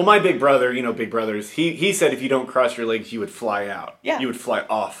 Yeah. Well, my big brother, you know, big brothers, he said if you don't cross your legs, you would fly out. Yeah. You would fly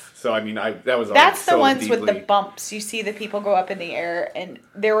off. So, I mean, that was That's the so ones deeply... with the bumps. You see the people go up in the air, and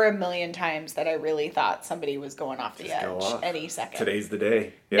there were a million times that I really thought somebody was going off the edge any second. Today's the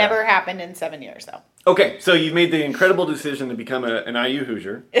day. Yeah. Never happened in 7 years, though. Okay, so you made the incredible decision to become an IU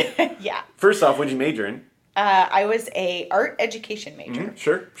Hoosier. Yeah. First off, what did you major in? I was a art education major.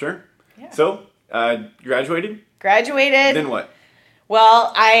 Sure. Yeah. So, graduated? Graduated. Then what?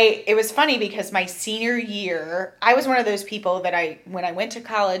 Well, it was funny because my senior year, I was one of those people that when I went to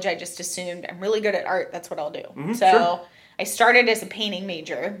college, I just assumed I'm really good at art. That's what I'll do. I started as a painting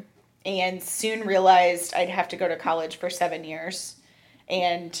major and soon realized I'd have to go to college for 7 years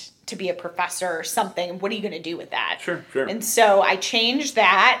and to be a professor or something. What are you going to do with that? Sure. And so I changed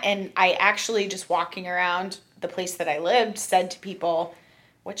that, and I actually just walking around the place that I lived said to people,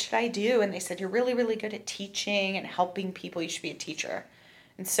 "What should I do?" And they said, "You're really, really good at teaching and helping people. You should be a teacher."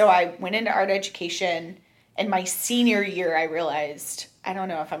 And so I went into art education, and my senior year, I realized, I don't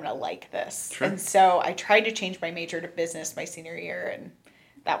know if I'm going to like this. Sure. And so I tried to change my major to business my senior year, and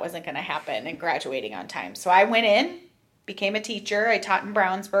that wasn't going to happen and graduating on time. So I went in, became a teacher. I taught in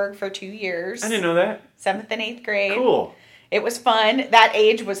Brownsburg for 2 years. I didn't know that. 7th and 8th grade. Cool. It was fun. That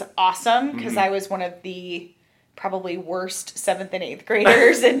age was awesome because I was one of the probably worst 7th and 8th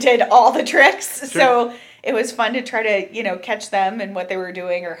graders and did all the tricks. Sure. So it was fun to try to, catch them and what they were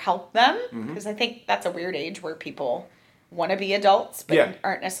doing or help them. Because I think that's a weird age where people want to be adults but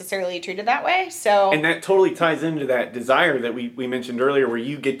aren't necessarily treated that way. So and that totally ties into that desire that we mentioned earlier where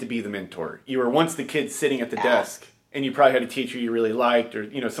you get to be the mentor. You were once the kid sitting at the desk and you probably had a teacher you really liked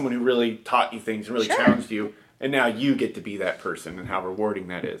or, someone who really taught you things and really challenged you. And now you get to be that person and how rewarding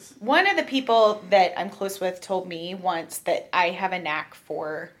that is. One of the people that I'm close with told me once that I have a knack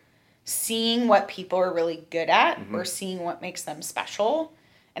for seeing what people are really good at or seeing what makes them special.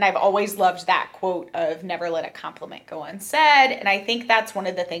 And I've always loved that quote of never let a compliment go unsaid. And I think that's one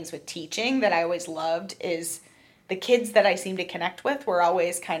of the things with teaching that I always loved is the kids that I seem to connect with were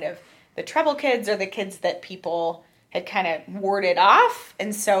always kind of the trouble kids or the kids that people had kind of warded off.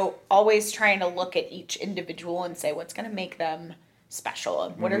 And so always trying to look at each individual and say, what's going to make them special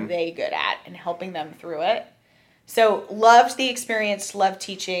and what are they good at and helping them through it. So loved the experience, loved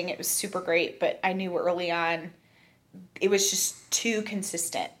teaching. It was super great, but I knew early on it was just too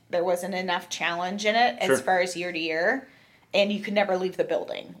consistent. There wasn't enough challenge in it as far as year to year. And you could never leave the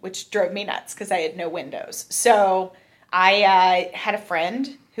building, which drove me nuts because I had no windows. So I had a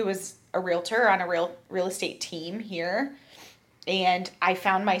friend who was a realtor on a real estate team here. And I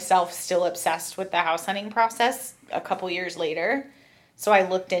found myself still obsessed with the house hunting process a couple years later. So I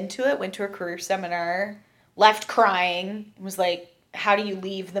looked into it, went to a career seminar, left crying, was like, how do you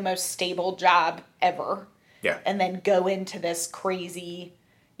leave the most stable job ever? Yeah. And then go into this crazy,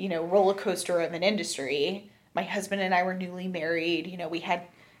 roller coaster of an industry. My husband and I were newly married. We had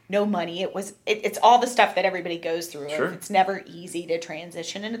no money. It's all the stuff that everybody goes through. Sure. It's never easy to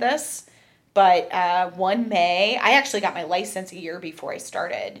transition into this. But one May, I actually got my license a year before I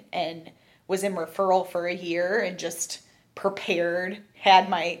started and was in referral for a year and just prepared, had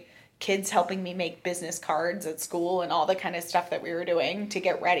my kids helping me make business cards at school and all the kind of stuff that we were doing to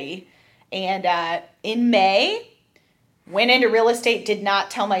get ready. And in May, went into real estate, did not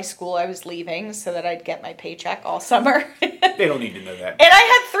tell my school I was leaving so that I'd get my paycheck all summer. They don't need to know that. And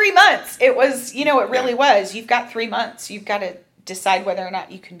I had 3 months. It was, it really was. You've got 3 months. You've got to decide whether or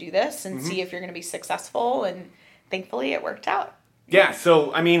not you can do this and see if you're going to be successful. And thankfully it worked out. Yeah.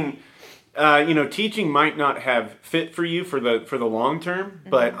 So, I mean, teaching might not have fit for you for the long term,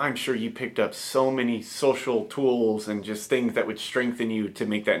 but I'm sure you picked up so many social tools and just things that would strengthen you to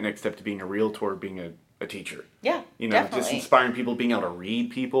make that next step to being a realtor, being a teacher. Yeah, definitely. Just inspiring people, being able to read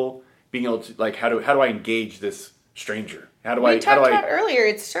people, being able to how do I engage this stranger? We talked about earlier,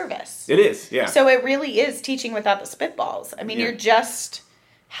 it's service. It is, yeah. So it really is teaching without the spitballs. I mean, you're just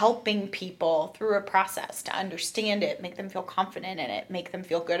helping people through a process to understand it, make them feel confident in it, make them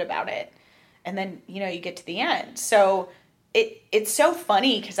feel good about it. And then, you get to the end. So it's so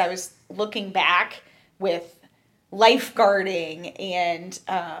funny because I was looking back with lifeguarding and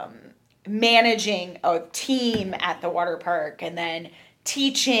managing a team at the water park and then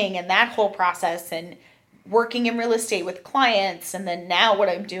teaching and that whole process and working in real estate with clients. And then now what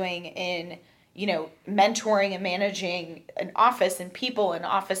I'm doing in, mentoring and managing an office and people in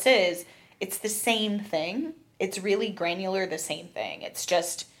offices, it's the same thing. It's really granular, the same thing. It's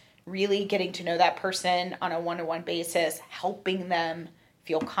just really getting to know that person on a one-to-one basis, helping them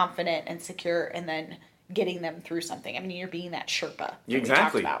feel confident and secure, and then getting them through something. I mean, you're being that Sherpa.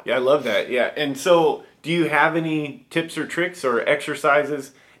 Exactly. Yeah, I love that. Yeah. And so do you have any tips or tricks or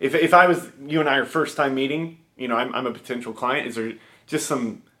exercises? If I was, you and I are first time meeting, I'm a potential client, is there just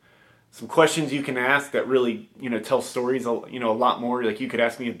some questions you can ask that really, tell stories, a lot more? Like you could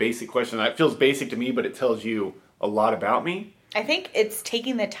ask me a basic question that feels basic to me, but it tells you a lot about me. I think it's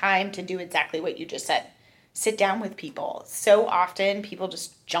taking the time to do exactly what you just said. Sit down with people. So often people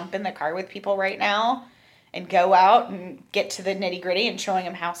just jump in the car with people right now and go out and get to the nitty gritty and showing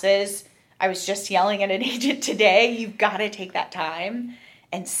them houses. I was just yelling at an agent today. You've got to take that time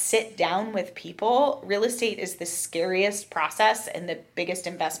and sit down with people. Real estate is the scariest process and the biggest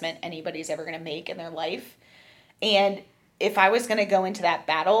investment anybody's ever going to make in their life. And if I was going to go into that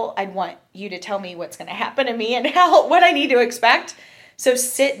battle, I'd want you to tell me what's going to happen to me and what I need to expect. So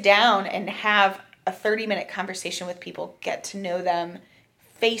sit down and have a 30-minute conversation with people, get to know them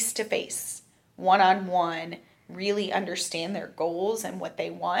face to face, one-on-one, really understand their goals and what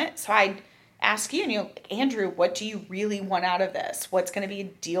they want. So I'd ask you, Andrew, what do you really want out of this? What's going to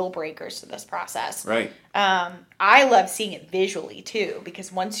be deal breakers to this process? Right. I love seeing it visually too,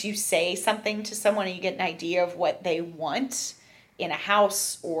 because once you say something to someone and you get an idea of what they want in a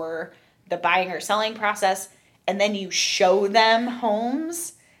house or the buying or selling process, and then you show them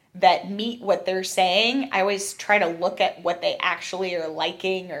homes that meet what they're saying, I always try to look at what they actually are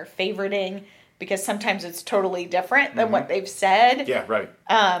liking or favoriting, because sometimes it's totally different than what they've said. Yeah, right.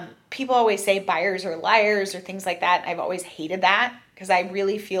 People always say buyers are liars or things like that. I've always hated that because I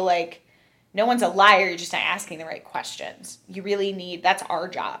really feel like no one's a liar. You're just not asking the right questions. You really that's our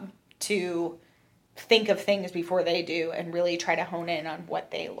job, to think of things before they do and really try to hone in on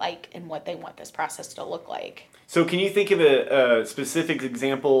what they like and what they want this process to look like. So can you think of a specific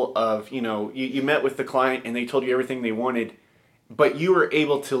example of, you met with the client and they told you everything they wanted, but you were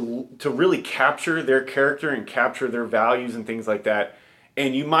able to really capture their character and capture their values and things like that.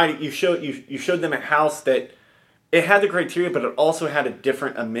 And you showed them a house that it had the criteria, but it also had a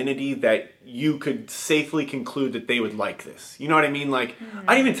different amenity that you could safely conclude that they would like this. You know what I mean? Like,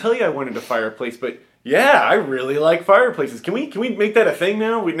 I didn't even tell you I wanted a fireplace, but yeah, I really like fireplaces. Can we make that a thing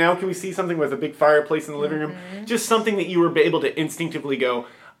now? Now can we see something with a big fireplace in the living room? Just something that you were able to instinctively go,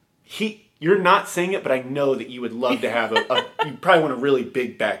 you're not saying it, but I know that you would love to have you probably want a really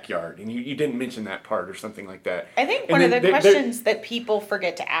big backyard, and you didn't mention that part or something like that. I think one of the questions that people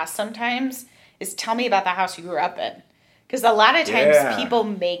forget to ask sometimes is, tell me about the house you grew up in. Because a lot of times people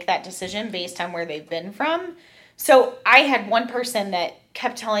make that decision based on where they've been from. So I had one person that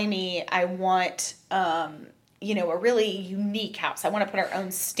kept telling me, I want, a really unique house. I want to put our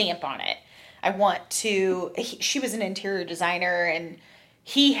own stamp on it. She was an interior designer, and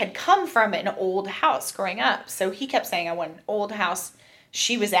he had come from an old house growing up. So he kept saying, I want an old house.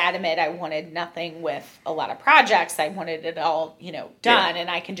 She was adamant, I wanted nothing with a lot of projects. I wanted it all, done, and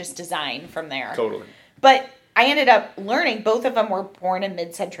I can just design from there. Totally. But I ended up learning both of them were born in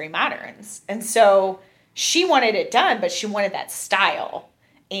mid-century moderns. And so she wanted it done, but she wanted that style.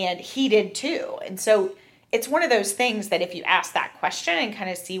 And he did too. And so it's one of those things that if you ask that question and kind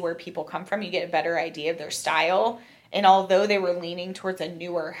of see where people come from, you get a better idea of their style. And although they were leaning towards a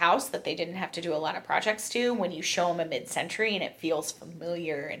newer house that they didn't have to do a lot of projects to, when you show them a mid-century and it feels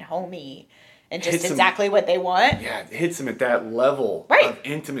familiar and homey and just exactly what they want. Yeah, it hits them at that level right. of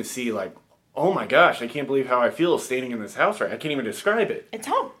intimacy. Like, oh my gosh, I can't believe how I feel standing in this house right. I can't even describe it. It's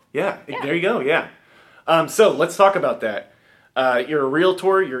home. Yeah. There you go. Yeah. So let's talk about that. You're a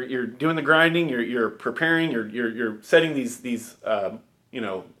realtor. You're doing the grinding. You're preparing. You're setting these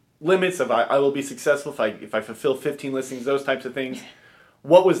limits of I will be successful if I fulfill 15 listings, those types of things.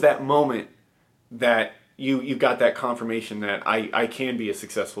 What was that moment that you got that confirmation that I can be a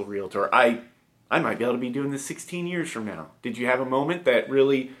successful realtor? I might be able to be doing this 16 years from now. Did you have a moment that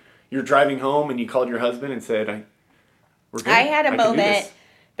really you're driving home and you called your husband and said, we're good? I had a moment,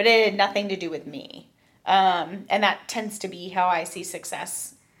 but it had nothing to do with me. And that tends to be how I see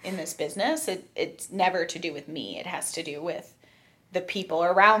success in this business. It's never to do with me. It has to do with the people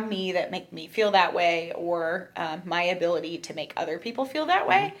around me that make me feel that way, or my ability to make other people feel that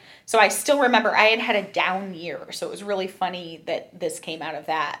way. So I still remember I had a down year. So it was really funny that this came out of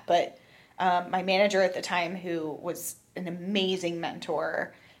that. But my manager at the time, who was an amazing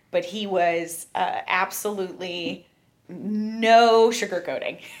mentor, but he was absolutely no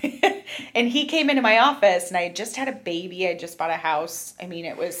sugarcoating. And he came into my office, and I had just had a baby. I just bought a house. I mean,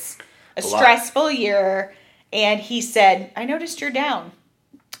 it was a stressful year. And he said, I noticed you're down.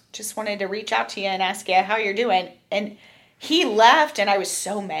 Just wanted to reach out to you and ask you how you're doing. And he left, and I was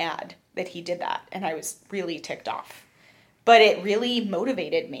so mad that he did that. And I was really ticked off. But it really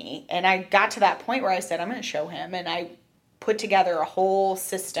motivated me. And I got to that point where I said, I'm going to show him. And I put together a whole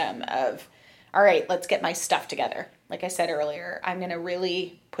system of, all right, let's get my stuff together. Like I said earlier, I'm going to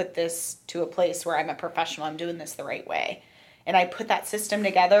really put this to a place where I'm a professional. I'm doing this the right way. And I put that system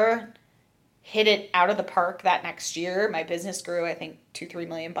together, hit it out of the park that next year. My business grew, I think, $2-3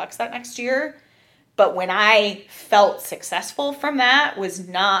 million that next year. But when I felt successful from that was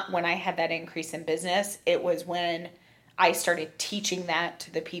not when I had that increase in business. It was when I started teaching that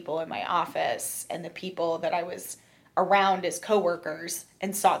to the people in my office and the people that I was around as coworkers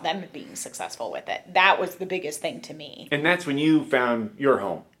and saw them being successful with it. That was the biggest thing to me. And that's when you found your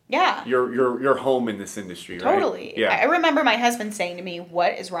home. Yeah. Your home in this industry, right? Totally. Yeah. I remember my husband saying to me,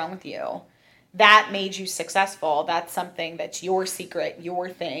 what is wrong with you? That made you successful. That's something that's your secret, your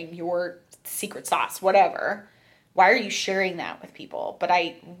thing, your secret sauce, whatever. Why are you sharing that with people? But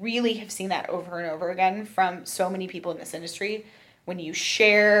I really have seen that over and over again from so many people in this industry. When you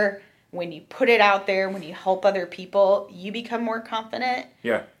share, when you put it out there, when you help other people, you become more confident.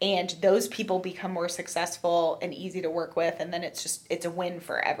 Yeah. And those people become more successful and easy to work with. And then it's a win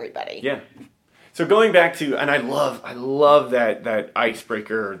for everybody. Yeah. So going back to, and I love that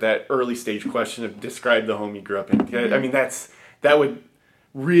icebreaker, that early stage question of describe the home you grew up in. Mm-hmm. I mean, that would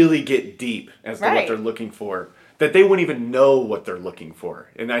really get deep as to what they're looking for. That they wouldn't even know what they're looking for.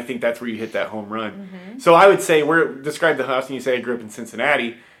 And I think that's where you hit that home run. Mm-hmm. So I would say, describe the house, and you say I grew up in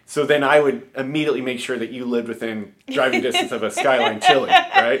Cincinnati. So then I would immediately make sure that you lived within driving distance of a Skyline Chili,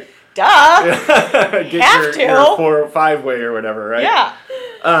 right? Duh! Get your 4 or 5 way or whatever, right? Yeah.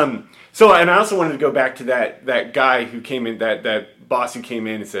 So, and I also wanted to go back to that guy who came in, that boss who came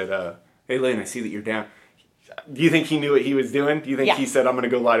in and said, hey, Lynn, I see that you're down. Do you think he knew what he was doing? Do you think he said, I'm going to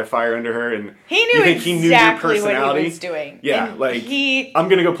go light a fire under her? And he knew exactly what he was doing. Yeah, and I'm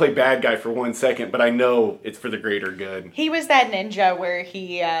going to go play bad guy for 1 second, but I know it's for the greater good. He was that ninja where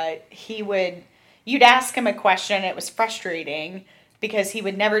you'd ask him a question and it was frustrating because he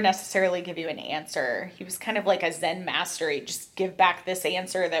would never necessarily give you an answer. He was kind of like a Zen master. He'd just give back this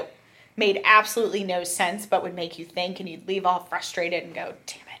answer that made absolutely no sense but would make you think, and you'd leave all frustrated and go,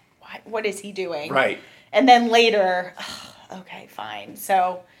 damn it, what is he doing? Right. And then later, okay, fine.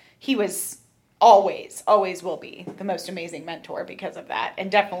 So he was always will be the most amazing mentor because of that. And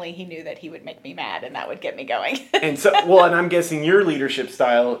definitely he knew that he would make me mad and that would get me going. And so, and I'm guessing your leadership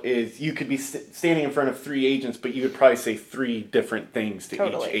style is you could be standing in front of 3 agents, but you would probably say 3 different things to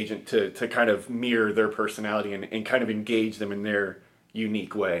each agent to kind of mirror their personality and kind of engage them in their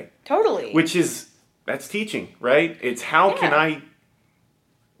unique way. Totally. Which that's teaching, right? It's how can I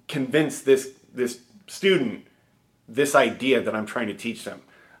convince this student this idea that I'm trying to teach them.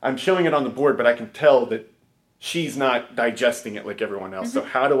 I'm showing it on the board, but I can tell that she's not digesting it like everyone else. Mm-hmm. So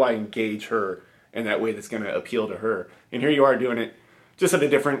how do I engage her in that way that's going to appeal to her? And here you are doing it just at a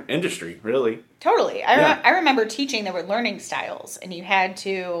different industry, really. Totally. I remember teaching there were learning styles, and you had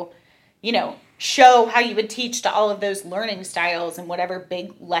to show how you would teach to all of those learning styles and whatever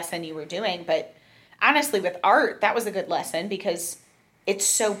big lesson you were doing. But honestly, with art, that was a good lesson because it's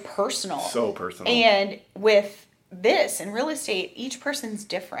so personal. So personal. And with this in real estate, each person's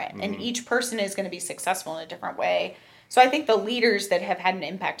different and each person is going to be successful in a different way. So I think the leaders that have had an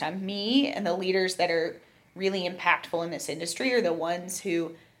impact on me and the leaders that are really impactful in this industry are the ones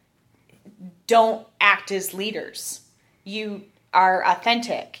who don't act as leaders. You are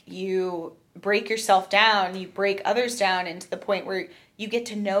authentic. You break yourself down. You break others down into the point where you get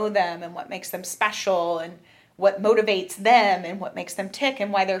to know them and what makes them special and what motivates them and what makes them tick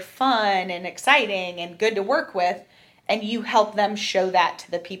and why they're fun and exciting and good to work with. And you help them show that to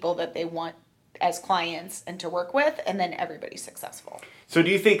the people that they want as clients and to work with, and then everybody's successful. So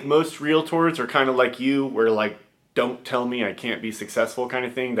do you think most realtors are kind of like you, where like, don't tell me I can't be successful kind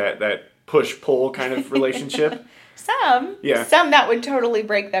of thing, that push-pull kind of relationship? Some that would totally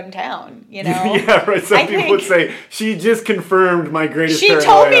break them down, Yeah, right. Some people would say, she just confirmed my greatest paranoia. She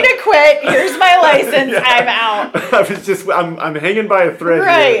told me to quit. Here's my license. I'm out. I'm hanging by a thread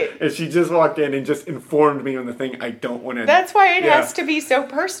here. And she just walked in and just informed me on the thing I don't want to. That's why it has to be so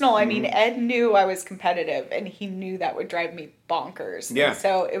personal. I mean, Ed knew I was competitive, and he knew that would drive me bonkers. Yeah. And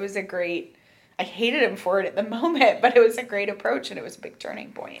so it was I hated him for it at the moment, but it was a great approach, and it was a big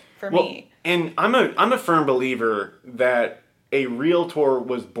turning point for me. And I'm a firm believer that a realtor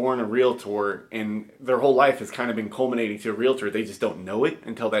was born a realtor, and their whole life has kind of been culminating to a realtor. They just don't know it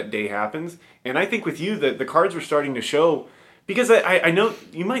until that day happens. And I think with you, the cards were starting to show, because I know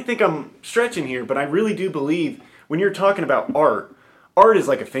you might think I'm stretching here, but I really do believe when you're talking about art is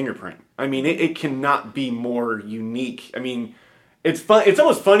like a fingerprint. I mean, it cannot be more unique. I mean, it's fun. It's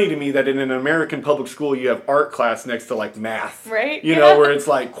almost funny to me that in an American public school you have art class next to like math, right? You know, where it's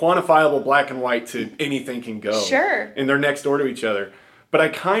like quantifiable black and white to anything can go. Sure. And they're next door to each other. But I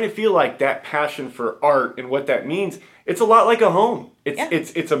kind of feel like that passion for art and what that means, it's a lot like a home.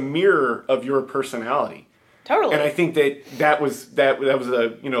 It's a mirror of your personality. Totally. And I think that was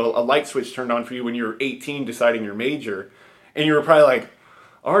a a light switch turned on for you when you were 18 deciding your major, and you were probably like,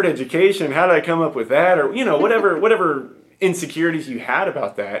 art education, how did I come up with that, or whatever insecurities you had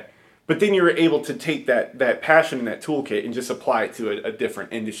about that, but then you were able to take that passion and that toolkit and just apply it to a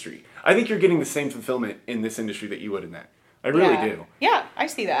different industry. I think you're getting the same fulfillment in this industry that you would in that. I really do. Yeah, I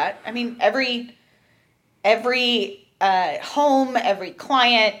see that. I mean, every home, every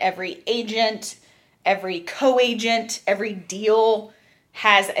client, every agent, every co-agent, every deal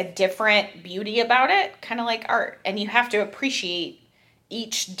has a different beauty about it, kind of like art. And you have to appreciate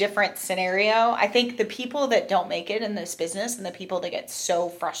each different scenario. I think the people that don't make it in this business and the people that get so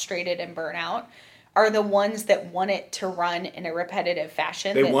frustrated and burn out are the ones that want it to run in a repetitive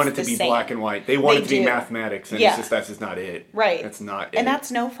fashion. They want it to be black and white. They want it to be mathematics, and that's just not it. Right. That's not it. And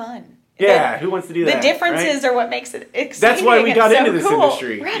that's no fun. Yeah, who wants to do that? The differences are what makes it exciting. That's why we got into this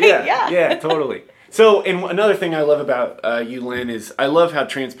industry. Right, yeah, totally. So, and another thing I love about you, Lynn, is I love how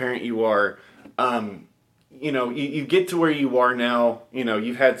transparent you are. You get to where you are now.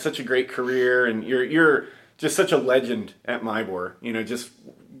 You've had such a great career, and you're just such a legend at Mybor.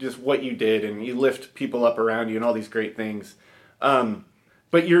 Just what you did, and you lift people up around you, and all these great things.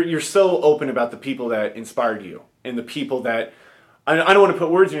 But you're so open about the people that inspired you, and the people that I don't want to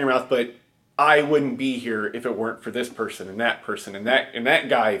put words in your mouth, but I wouldn't be here if it weren't for this person and that person and that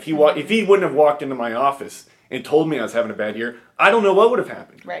guy. If he wouldn't have walked into my office and told me I was having a bad year, I don't know what would have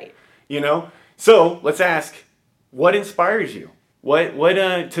happened. Right. So let's ask, what inspires you? What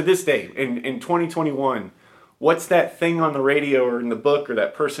to this day in 2021? What's that thing on the radio or in the book or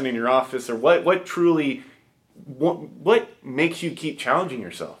that person in your office, or what makes you keep challenging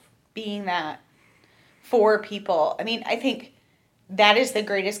yourself? Being that for people. I mean, I think that is the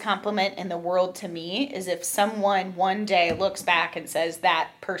greatest compliment in the world to me, is if someone one day looks back and says, that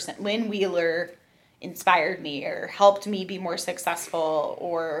person, Lynn Wheeler, inspired me or helped me be more successful,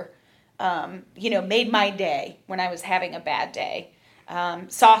 or made my day when I was having a bad day,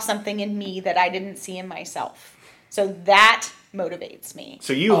 saw something in me that I didn't see in myself. So that motivates me.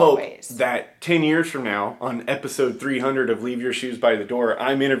 So you always hope that 10 years from now, on episode 300 of Leave Your Shoes by the Door,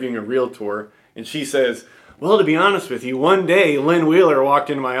 I'm interviewing a realtor, and she says, well, to be honest with you, one day Lynn Wheeler walked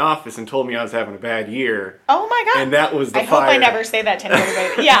into my office and told me I was having a bad year. Oh my God. And that was the fire. I hope I never say that to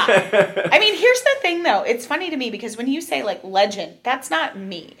anybody. Yeah. I mean, here's the thing though. It's funny to me because when you say like legend, that's not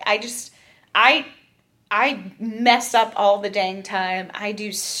me. I mess up all the dang time. I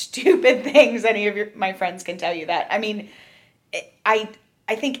do stupid things. Any of my friends can tell you that. I mean, I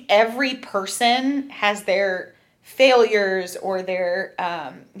think every person has their failures or their,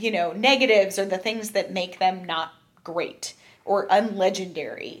 negatives, or the things that make them not great or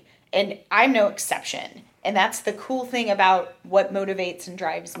unlegendary. And I'm no exception. And that's the cool thing about what motivates and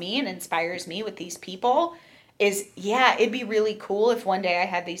drives me and inspires me with these people is, yeah, it'd be really cool if one day I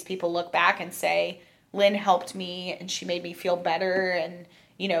had these people look back and say, Lynn helped me and she made me feel better. And,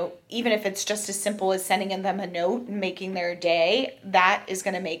 you know, even if it's just as simple as sending them a note and making their day, that is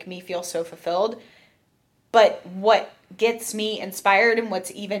going to make me feel so fulfilled. But what gets me inspired and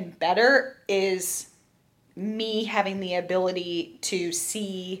what's even better is me having the ability to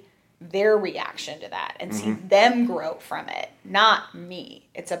see their reaction to that and see them grow from it, not me.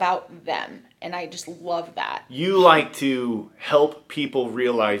 It's about them. And I just love that. You like to help people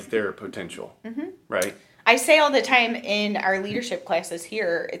realize their potential, right? I say all the time in our leadership classes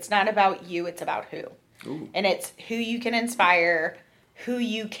here, it's not about you, it's about who. Ooh. And it's who you can inspire, who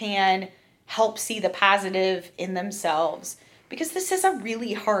you can help see the positive in themselves. Because this is a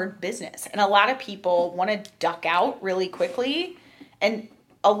really hard business. And a lot of people want to duck out really quickly. And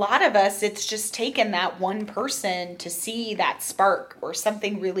a lot of us, it's just taken that one person to see that spark or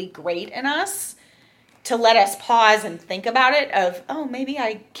something really great in us to let us pause and think about it of, oh, maybe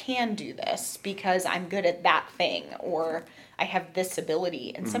I can do this because I'm good at that thing or I have this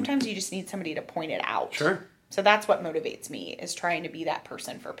ability. And sometimes you just need somebody to point it out. Sure. So that's what motivates me, is trying to be that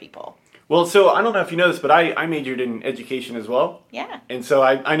person for people. Well, so I don't know if you know this, but I majored in education as well. Yeah. And so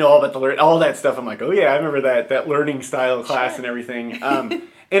I know all about all that stuff. I'm like, oh yeah, I remember that learning style class and everything.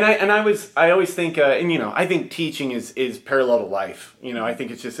 And I always think, and you know, I think teaching is parallel to life. You know, I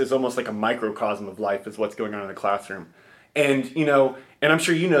think it's almost like a microcosm of life is what's going on in the classroom. And you know, and I'm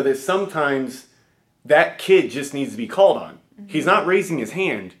sure you know this. Sometimes that kid just needs to be called on. He's not raising his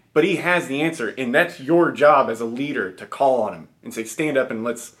hand, but he has the answer, and that's your job as a leader to call on him and say, stand up and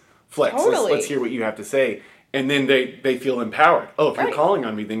let's flex. Totally. Let's hear what you have to say. And then they feel empowered. Oh, if Right. you're calling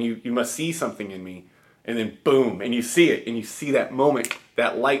on me, then you must see something in me. And then boom, and you see it, and you see that moment,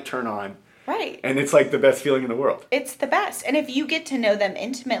 that light turn on. Right. And it's like the best feeling in the world. It's the best. And if you get to know them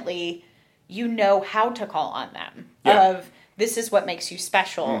intimately, you know how to call on them. Yeah. Of this is what makes you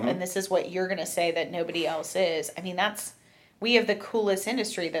special and this is what you're going to say that nobody else is. I mean, we have the coolest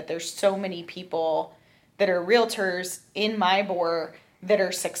industry that there's so many people that are realtors in MIBOR that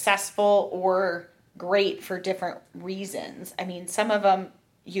are successful or great for different reasons. I mean, some of them,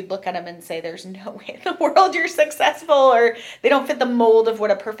 you'd look at them and say, there's no way in the world you're successful, or they don't fit the mold of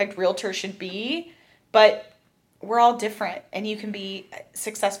what a perfect realtor should be. But we're all different, and you can be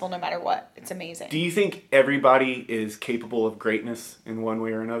successful no matter what. It's amazing. Do you think everybody is capable of greatness in one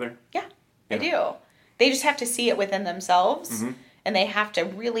way or another? Yeah, they do. They just have to see it within themselves, and they have to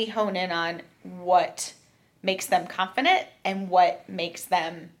really hone in on what makes them confident and what makes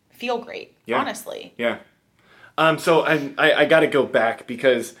them feel great, honestly. Yeah. So I got to go back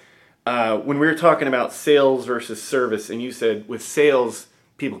because when we were talking about sales versus service, and you said with sales,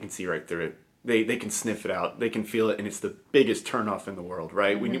 people can see right through it. They can sniff it out. They can feel it, and it's the biggest turnoff in the world,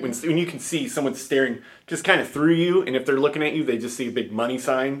 right? When you can see someone staring just kind of through you, and if they're looking at you, they just see a big money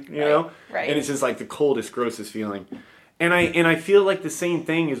sign, you know? Right. And it's just like the coldest, grossest feeling. And I feel like the same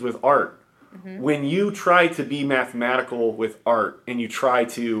thing is with art. When you try to be mathematical with art, and you try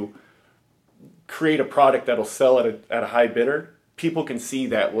to create a product that'll sell at a high bidder, people can see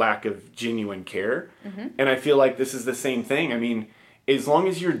that lack of genuine care. And I feel like this is the same thing. I mean, as long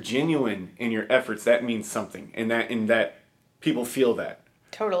as you're genuine in your efforts, that means something, and that people feel that.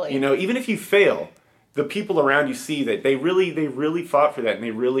 Totally. You know, even if you fail, the people around you see that they really fought for that, and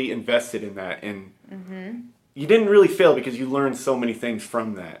they really invested in that, and you didn't really fail because you learned so many things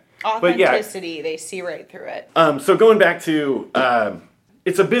from that. Authenticity, they see right through it. So going back to,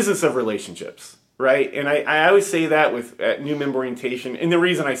 it's a business of relationships, right? And I always say that with new member orientation, and the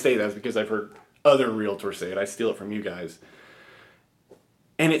reason I say that is because I've heard other realtors say it. I steal it from you guys.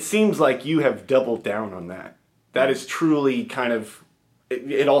 And it seems like you have doubled down on that. That is truly kind of,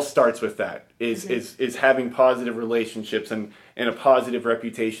 it all starts with that, is having positive relationships and a positive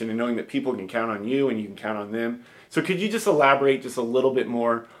reputation, and knowing that people can count on you and you can count on them. So could you just elaborate just a little bit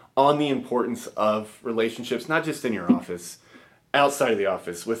more on the importance of relationships, not just in your office, outside of the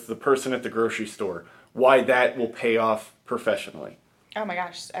office, with the person at the grocery store, why that will pay off professionally? Oh my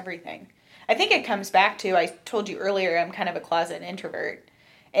gosh, everything. I think it comes back to, I told you earlier, I'm kind of a closet introvert.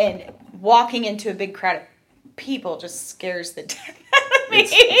 And walking into a big crowd of people just scares the death out of me.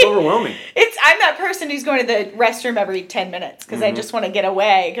 It's overwhelming. I'm that person who's going to the restroom every 10 minutes because I just want to get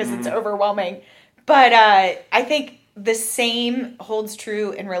away because it's overwhelming. But I think the same holds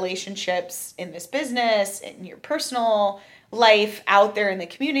true in relationships, in this business, in your personal life, out there in the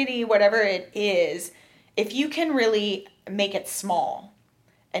community, whatever it is. If you can really make it small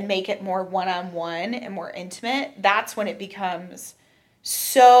and make it more one-on-one and more intimate, that's when it becomes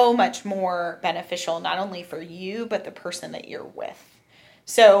so much more beneficial, not only for you, but the person that you're with.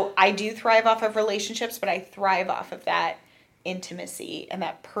 So I do thrive off of relationships, but I thrive off of that intimacy and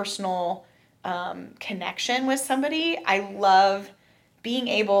that personal connection with somebody. I love being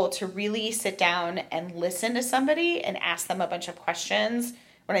able to really sit down and listen to somebody and ask them a bunch of questions.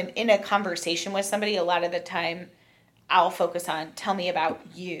 When I'm in a conversation with somebody, a lot of the time I'll focus on, tell me about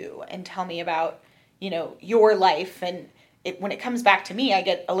you and tell me about, your life. And when it comes back to me, I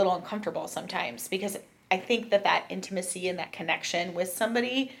get a little uncomfortable sometimes because I think that intimacy and that connection with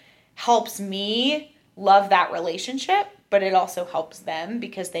somebody helps me love that relationship, but it also helps them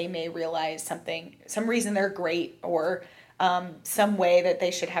because they may realize some reason they're great, or some way that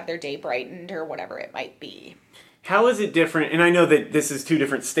they should have their day brightened, or whatever it might be. How is it different? And I know that this is two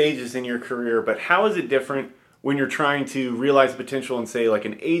different stages in your career, but how is it different when you're trying to realize potential and, say, like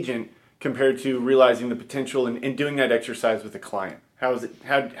an agent, compared to realizing the potential and doing that exercise with a client? How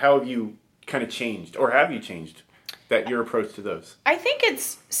have you kind of changed, or have you changed your approach to those? I think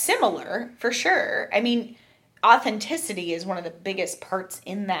it's similar for sure. I mean, authenticity is one of the biggest parts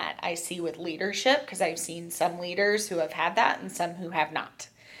in that I see with leadership, because I've seen some leaders who have had that and some who have not.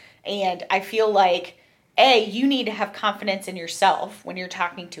 And I feel like, you need to have confidence in yourself when you're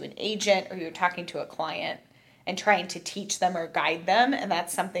talking to an agent or you're talking to a client and trying to teach them or guide them. And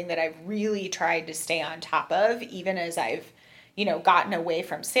that's something that I've really tried to stay on top of, even as I've, gotten away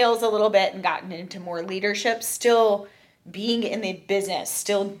from sales a little bit and gotten into more leadership, still being in the business,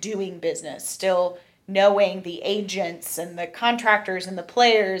 still doing business, still knowing the agents and the contractors and the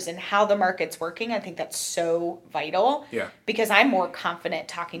players and how the market's working. I think that's so vital. Yeah. Because I'm more confident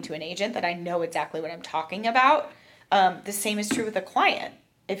talking to an agent that I know exactly what I'm talking about. The same is true with a client.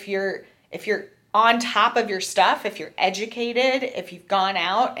 If you're on top of your stuff, if you're educated, if you've gone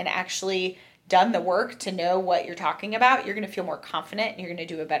out and actually done the work to know what you're talking about, you're going to feel more confident and you're going to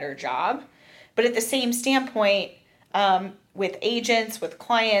do a better job. But at the same standpoint, with agents, with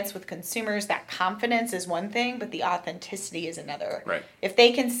clients, with consumers, that confidence is one thing, but the authenticity is another. Right. If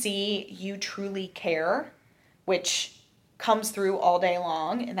they can see you truly care, which comes through all day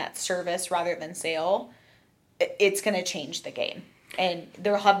long in that service rather than sale, it's going to change the game. And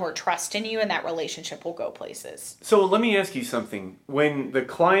they'll have more trust in you, and that relationship will go places. So let me ask you something. When the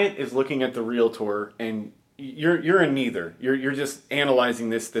client is looking at the realtor and you're in neither, you're just analyzing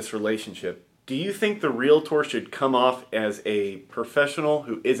this relationship, do you think the realtor should come off as a professional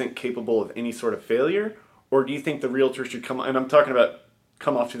who isn't capable of any sort of failure? Or do you think the realtor should come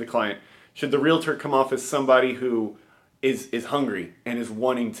off to the client, should the realtor come off as somebody who is hungry and is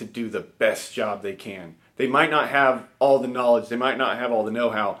wanting to do the best job they can? They might not have all the knowledge, they might not have all the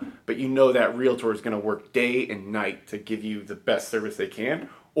know-how, but that realtor is going to work day and night to give you the best service they can.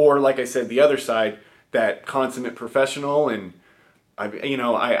 Or, like I said, the other side, that consummate professional, and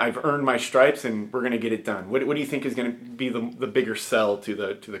I've earned my stripes and we're going to get it done. What do you think is going to be the bigger sell to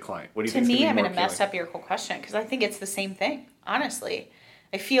the client? What do you think? To me, I'm going to mess up your whole question, because I think it's the same thing, honestly.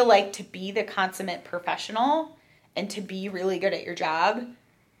 I feel like to be the consummate professional and to be really good at your job,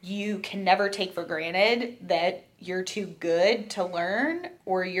 you can never take for granted that you're too good to learn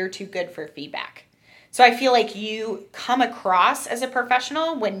or you're too good for feedback. So I feel like you come across as a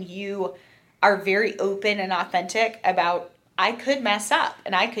professional when you are very open and authentic about, I could mess up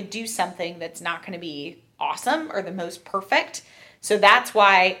and I could do something that's not going to be awesome or the most perfect. So that's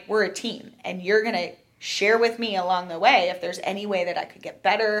why we're a team, and you're going to share with me along the way if there's any way that I could get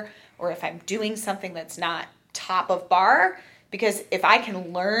better, or if I'm doing something that's not top of bar. Because if I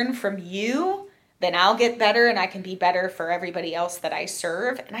can learn from you, then I'll get better and I can be better for everybody else that I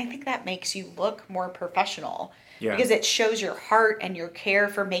serve. And I think that makes you look more professional. Yeah. Because it shows your heart and your care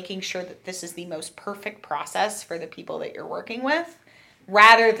for making sure that this is the most perfect process for the people that you're working with,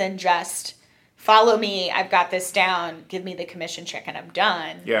 rather than just follow me, I've got this down, give me the commission check and I'm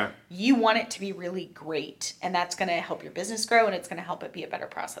done. Yeah. You want it to be really great, and that's going to help your business grow, and it's going to help it be a better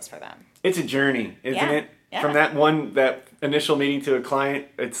process for them. It's a journey, isn't it? Yeah. From that initial meeting to a client,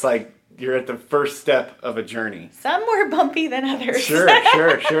 it's like you're at the first step of a journey. Some more bumpy than others. Sure.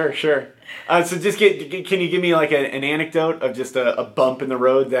 So just can you give me like an anecdote of just a bump in the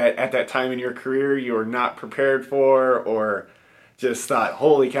road that at that time in your career you were not prepared for, or just thought,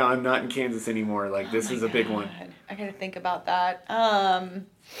 holy cow, I'm not in Kansas anymore. Like, this is a big one. I got to think about that.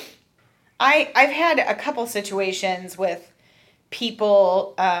 I've had a couple situations with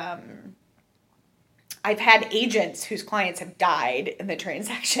people. I've had agents whose clients have died in the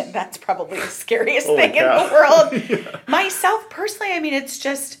transaction. That's probably the scariest thing in the world. Yeah. Myself, personally, I mean, it's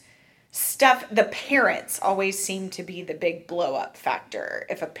just the parents always seem to be the big blow up factor.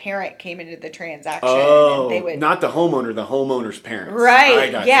 If a parent came into the transaction, and they would not the homeowner's parents.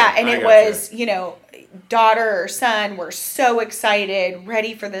 Right. Yeah. And it was, daughter or son were so excited,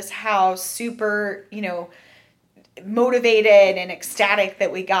 ready for this house, super, motivated and ecstatic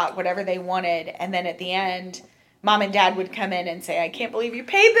that we got whatever they wanted. And then at the end, mom and dad would come in and say, I can't believe you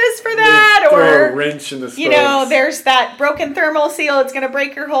paid this for that. Throw a wrench in the spokes. There's that broken thermal seal. It's going to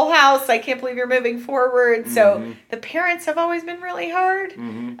break your whole house. I can't believe you're moving forward. Mm-hmm. So the parents have always been really hard.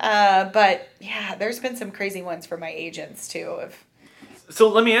 Mm-hmm. But yeah, there's been some crazy ones for my agents too. So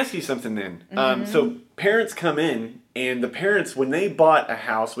let me ask you something then. Mm-hmm. So parents come in, and the parents, when they bought a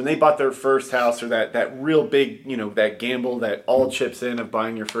house, when they bought their first house, or that real big, that gamble that all chips in of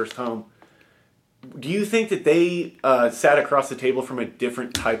buying your first home, do you think that they sat across the table from a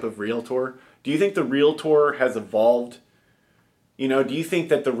different type of realtor? Do you think the realtor has evolved? Do you think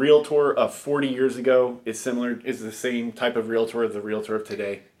that the realtor of 40 years ago is the same type of realtor as the realtor of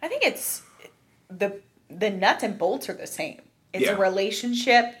today? I think it's the nuts and bolts are the same. It's a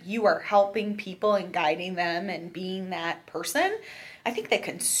relationship. You are helping people and guiding them and being that person. I think the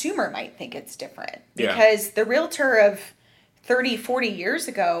consumer might think it's different because the realtor of 30, 40 years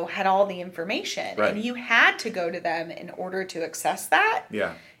ago had all the information and you had to go to them in order to access that.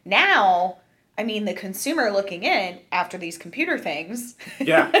 Yeah. Now, the consumer looking in after these computer things,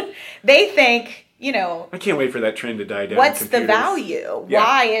 they think, I can't wait for that trend to die down. What's the value? Yeah.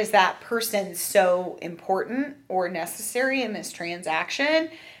 Why is that person so important or necessary in this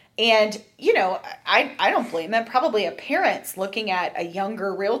transaction? And, I don't blame them. Probably a parent's looking at a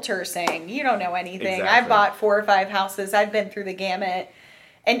younger realtor saying, you don't know anything. Exactly. I've bought 4 or 5 houses. I've been through the gamut.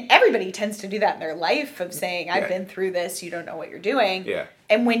 And everybody tends to do that in their life of saying, I've been through this. You don't know what you're doing. Yeah.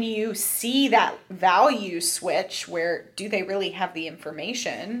 And when you see that value switch where do they really have the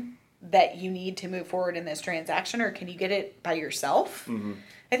information that you need to move forward in this transaction, or can you get it by yourself? Mm-hmm.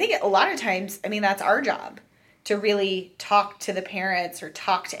 I think a lot of times, that's our job to really talk to the parents or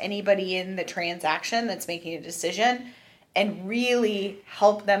talk to anybody in the transaction that's making a decision and really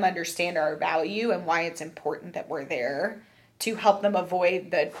help them understand our value and why it's important that we're there to help them avoid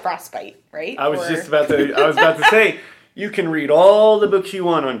the frostbite, right? I was about to say, you can read all the books you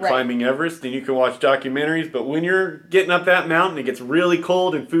want on climbing Everest, and you can watch documentaries, but when you're getting up that mountain, it gets really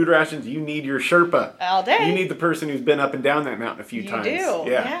cold and food rations, you need your Sherpa. All day. You need the person who's been up and down that mountain a few times. You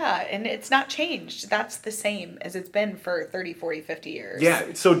do, yeah. And it's not changed. That's the same as it's been for 30, 40, 50 years.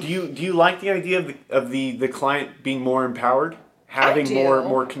 Yeah, so do you like the idea of the client being more empowered? Having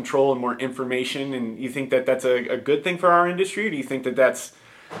more control and more information, and you think that that's a good thing for our industry? Or do you think that that's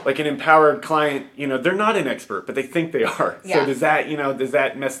like an empowered client, they're not an expert, but they think they are. Yeah. So does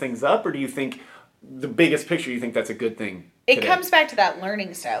that mess things up, or do you think the biggest picture, you think that's a good thing today? It comes back to that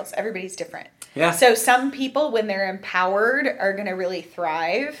learning styles. Everybody's different. Yeah. So some people, when they're empowered, are going to really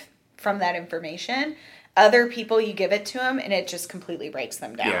thrive from that information. Other people, you give it to them, and it just completely breaks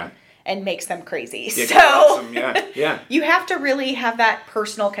them down. Yeah. And makes them crazy. Yeah, so awesome. Yeah. You have to really have that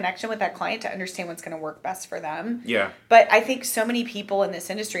personal connection with that client to understand what's going to work best for them. Yeah. But I think so many people in this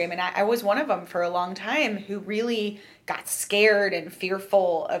industry, I was one of them for a long time who really got scared and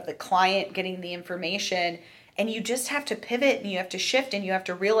fearful of the client getting the information. And you just have to pivot and you have to shift and you have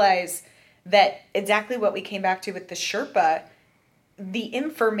to realize that exactly what we came back to with the Sherpa, the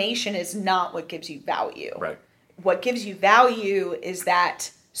information is not what gives you value. Right. What gives you value is that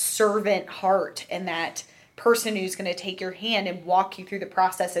servant heart and that person who's going to take your hand and walk you through the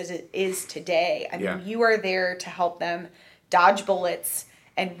process as it is today. You are there to help them dodge bullets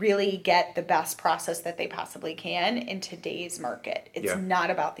and really get the best process that they possibly can in today's market. It's not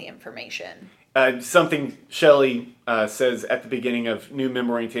about the information. Something Shelly says at the beginning of new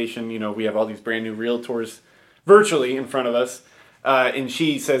member orientation, we have all these brand new realtors virtually in front of us, and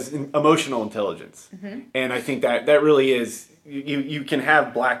she says emotional intelligence. Mm-hmm. And I think that really is, you can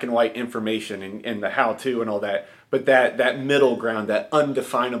have black and white information and the how-to and all that, but that middle ground, that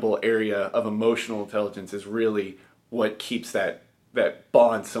undefinable area of emotional intelligence is really what keeps that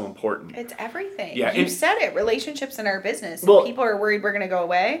bond so important. It's everything. Yeah, you said it. Relationships in our business. Well, people are worried we're going to go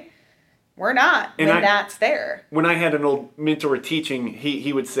away. We're not when that's there. When I had an old mentor teaching,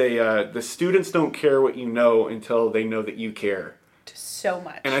 he would say, the students don't care what you know until they know that you care. So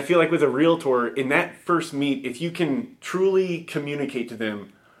much. And I feel like with a realtor, in that first meet, if you can truly communicate to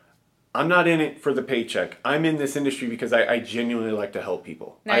them, I'm not in it for the paycheck. I'm in this industry because I genuinely like to help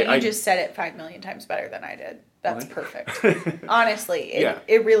people. Now, you just said it 5 million times better than I did. That's perfect. Honestly,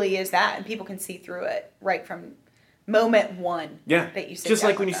 it really is that. And people can see through it right from moment one. Yeah. That you sit just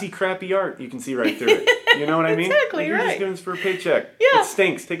down like when you with see them. crappy art, you can see right through it. You know what I mean? Exactly, like, you're right. just doing this for a paycheck. Yeah. It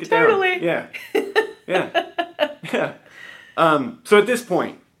stinks. Take it Totally. down. Yeah. Yeah. So at this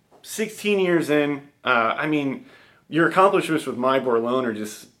point, 16 years in, I mean, your accomplishments with MIBOR alone are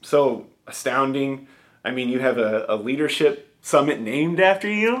just so astounding. I mean, you have a leadership summit named after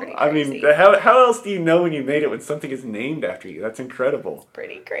you. I mean, how else do you know when you made it when something is named after you? That's incredible.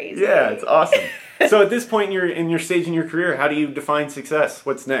 Pretty crazy. Yeah, it's awesome. So at this point in your stage in your career, how do you define success?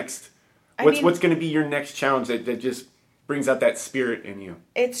 What's next? What's going to be your next challenge that just brings out that spirit in you?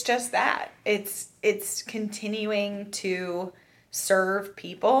 It's just that. It's continuing to serve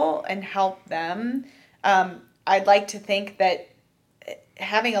people and help them. I'd like to think that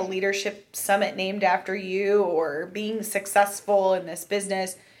having a leadership summit named after you or being successful in this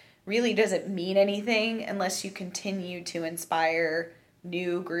business really doesn't mean anything unless you continue to inspire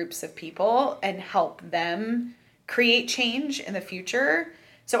new groups of people and help them create change in the future.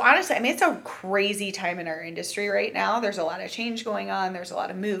 So honestly, I mean, it's a crazy time in our industry right now. There's a lot of change going on. There's a lot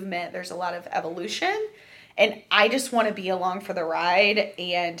of movement. There's a lot of evolution. And I just want to be along for the ride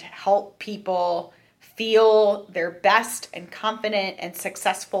and help people feel their best and confident and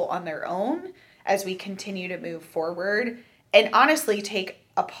successful on their own as we continue to move forward. And honestly, take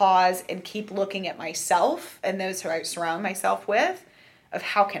a pause and keep looking at myself and those who I surround myself with of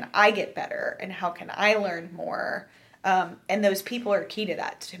how can I get better and how can I learn more. And those people are key to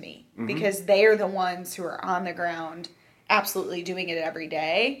that to me because they are the ones who are on the ground absolutely doing it every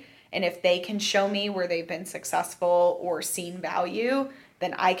day. And if they can show me where they've been successful or seen value,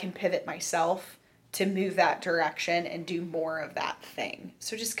 then I can pivot myself to move that direction and do more of that thing.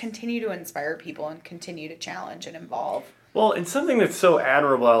 So just continue to inspire people and continue to challenge and involve. Well, and something that's so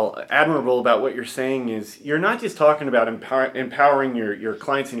admirable about what you're saying is you're not just talking about empowering your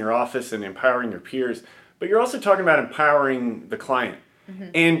clients in your office and empowering your peers, but you're also talking about empowering the client.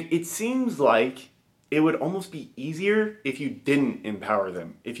 And it seems like it would almost be easier if you didn't empower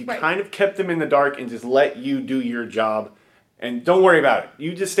them. If you kind of kept them in the dark and just let you do your job and don't worry about it.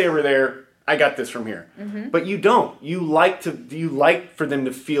 You just stay over there. I got this from here. But you don't. You like for them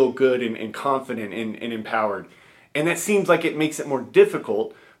to feel good and confident and empowered. And that seems like it makes it more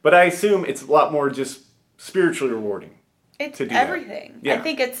difficult, but I assume it's a lot more just spiritually rewarding. It's everything. Yeah. I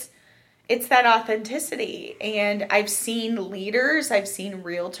think it's that authenticity. And I've seen leaders, I've seen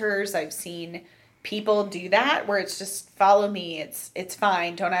realtors, I've seen people do that where it's just follow me. It's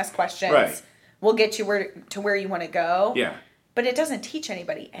fine. Don't ask questions. Right. We'll get you where you want to go. Yeah. But it doesn't teach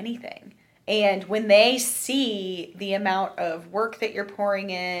anybody anything. And when they see the amount of work that you're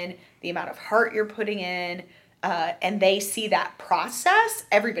pouring in, the amount of heart you're putting in, and they see that process,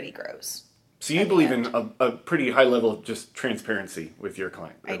 everybody grows. So you believe in a pretty high level of just transparency with your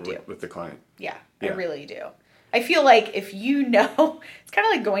client. I do. With the client. Yeah, I really do. I feel like if you know, it's kind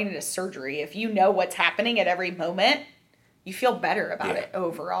of like going into surgery. If you know what's happening at every moment, you feel better about it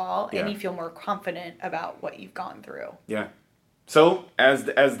overall, and you feel more confident about what you've gone through. Yeah. So as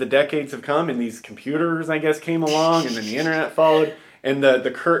the decades have come and these computers, I guess, came along and then the internet followed and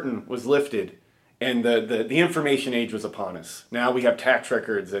the curtain was lifted and the information age was upon us. Now we have tax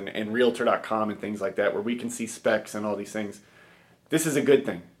records and Realtor.com and things like that where we can see specs and all these things. This is a good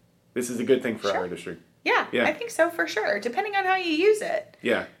thing. This is a good thing for our industry. Yeah, I think so for sure, depending on how you use it.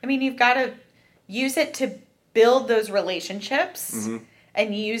 Yeah. I mean, you've got to use it to build those relationships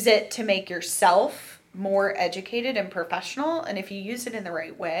and use it to make yourself more educated and professional. And if you use it in the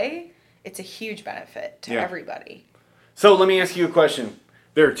right way, it's a huge benefit to everybody. So let me ask you a question.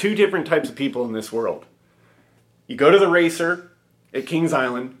 There are two different types of people in this world. You go to the racer at Kings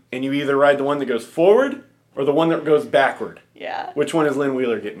Island and you either ride the one that goes forward or the one that goes backward. Yeah. Which one is Lynn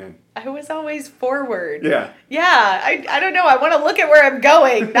Wheeler getting in? I was always forward. Yeah. Yeah. I don't know. I want to look at where I'm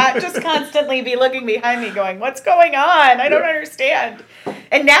going, not just constantly be looking behind me going, what's going on? I don't understand.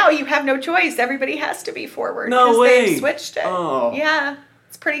 And now you have no choice. Everybody has to be forward. No way. They've switched it. Oh. Yeah.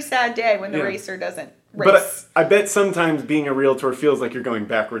 It's a pretty sad day when the racer doesn't race. But I bet sometimes being a realtor feels like you're going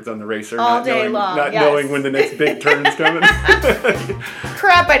backwards on the racer. All day long. Not knowing when the next big turn's coming.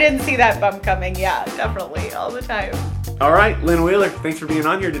 Crap, I didn't see that bump coming. Yeah, definitely. All the time. All right, Lynn Wheeler, thanks for being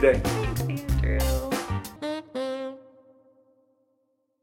on here today.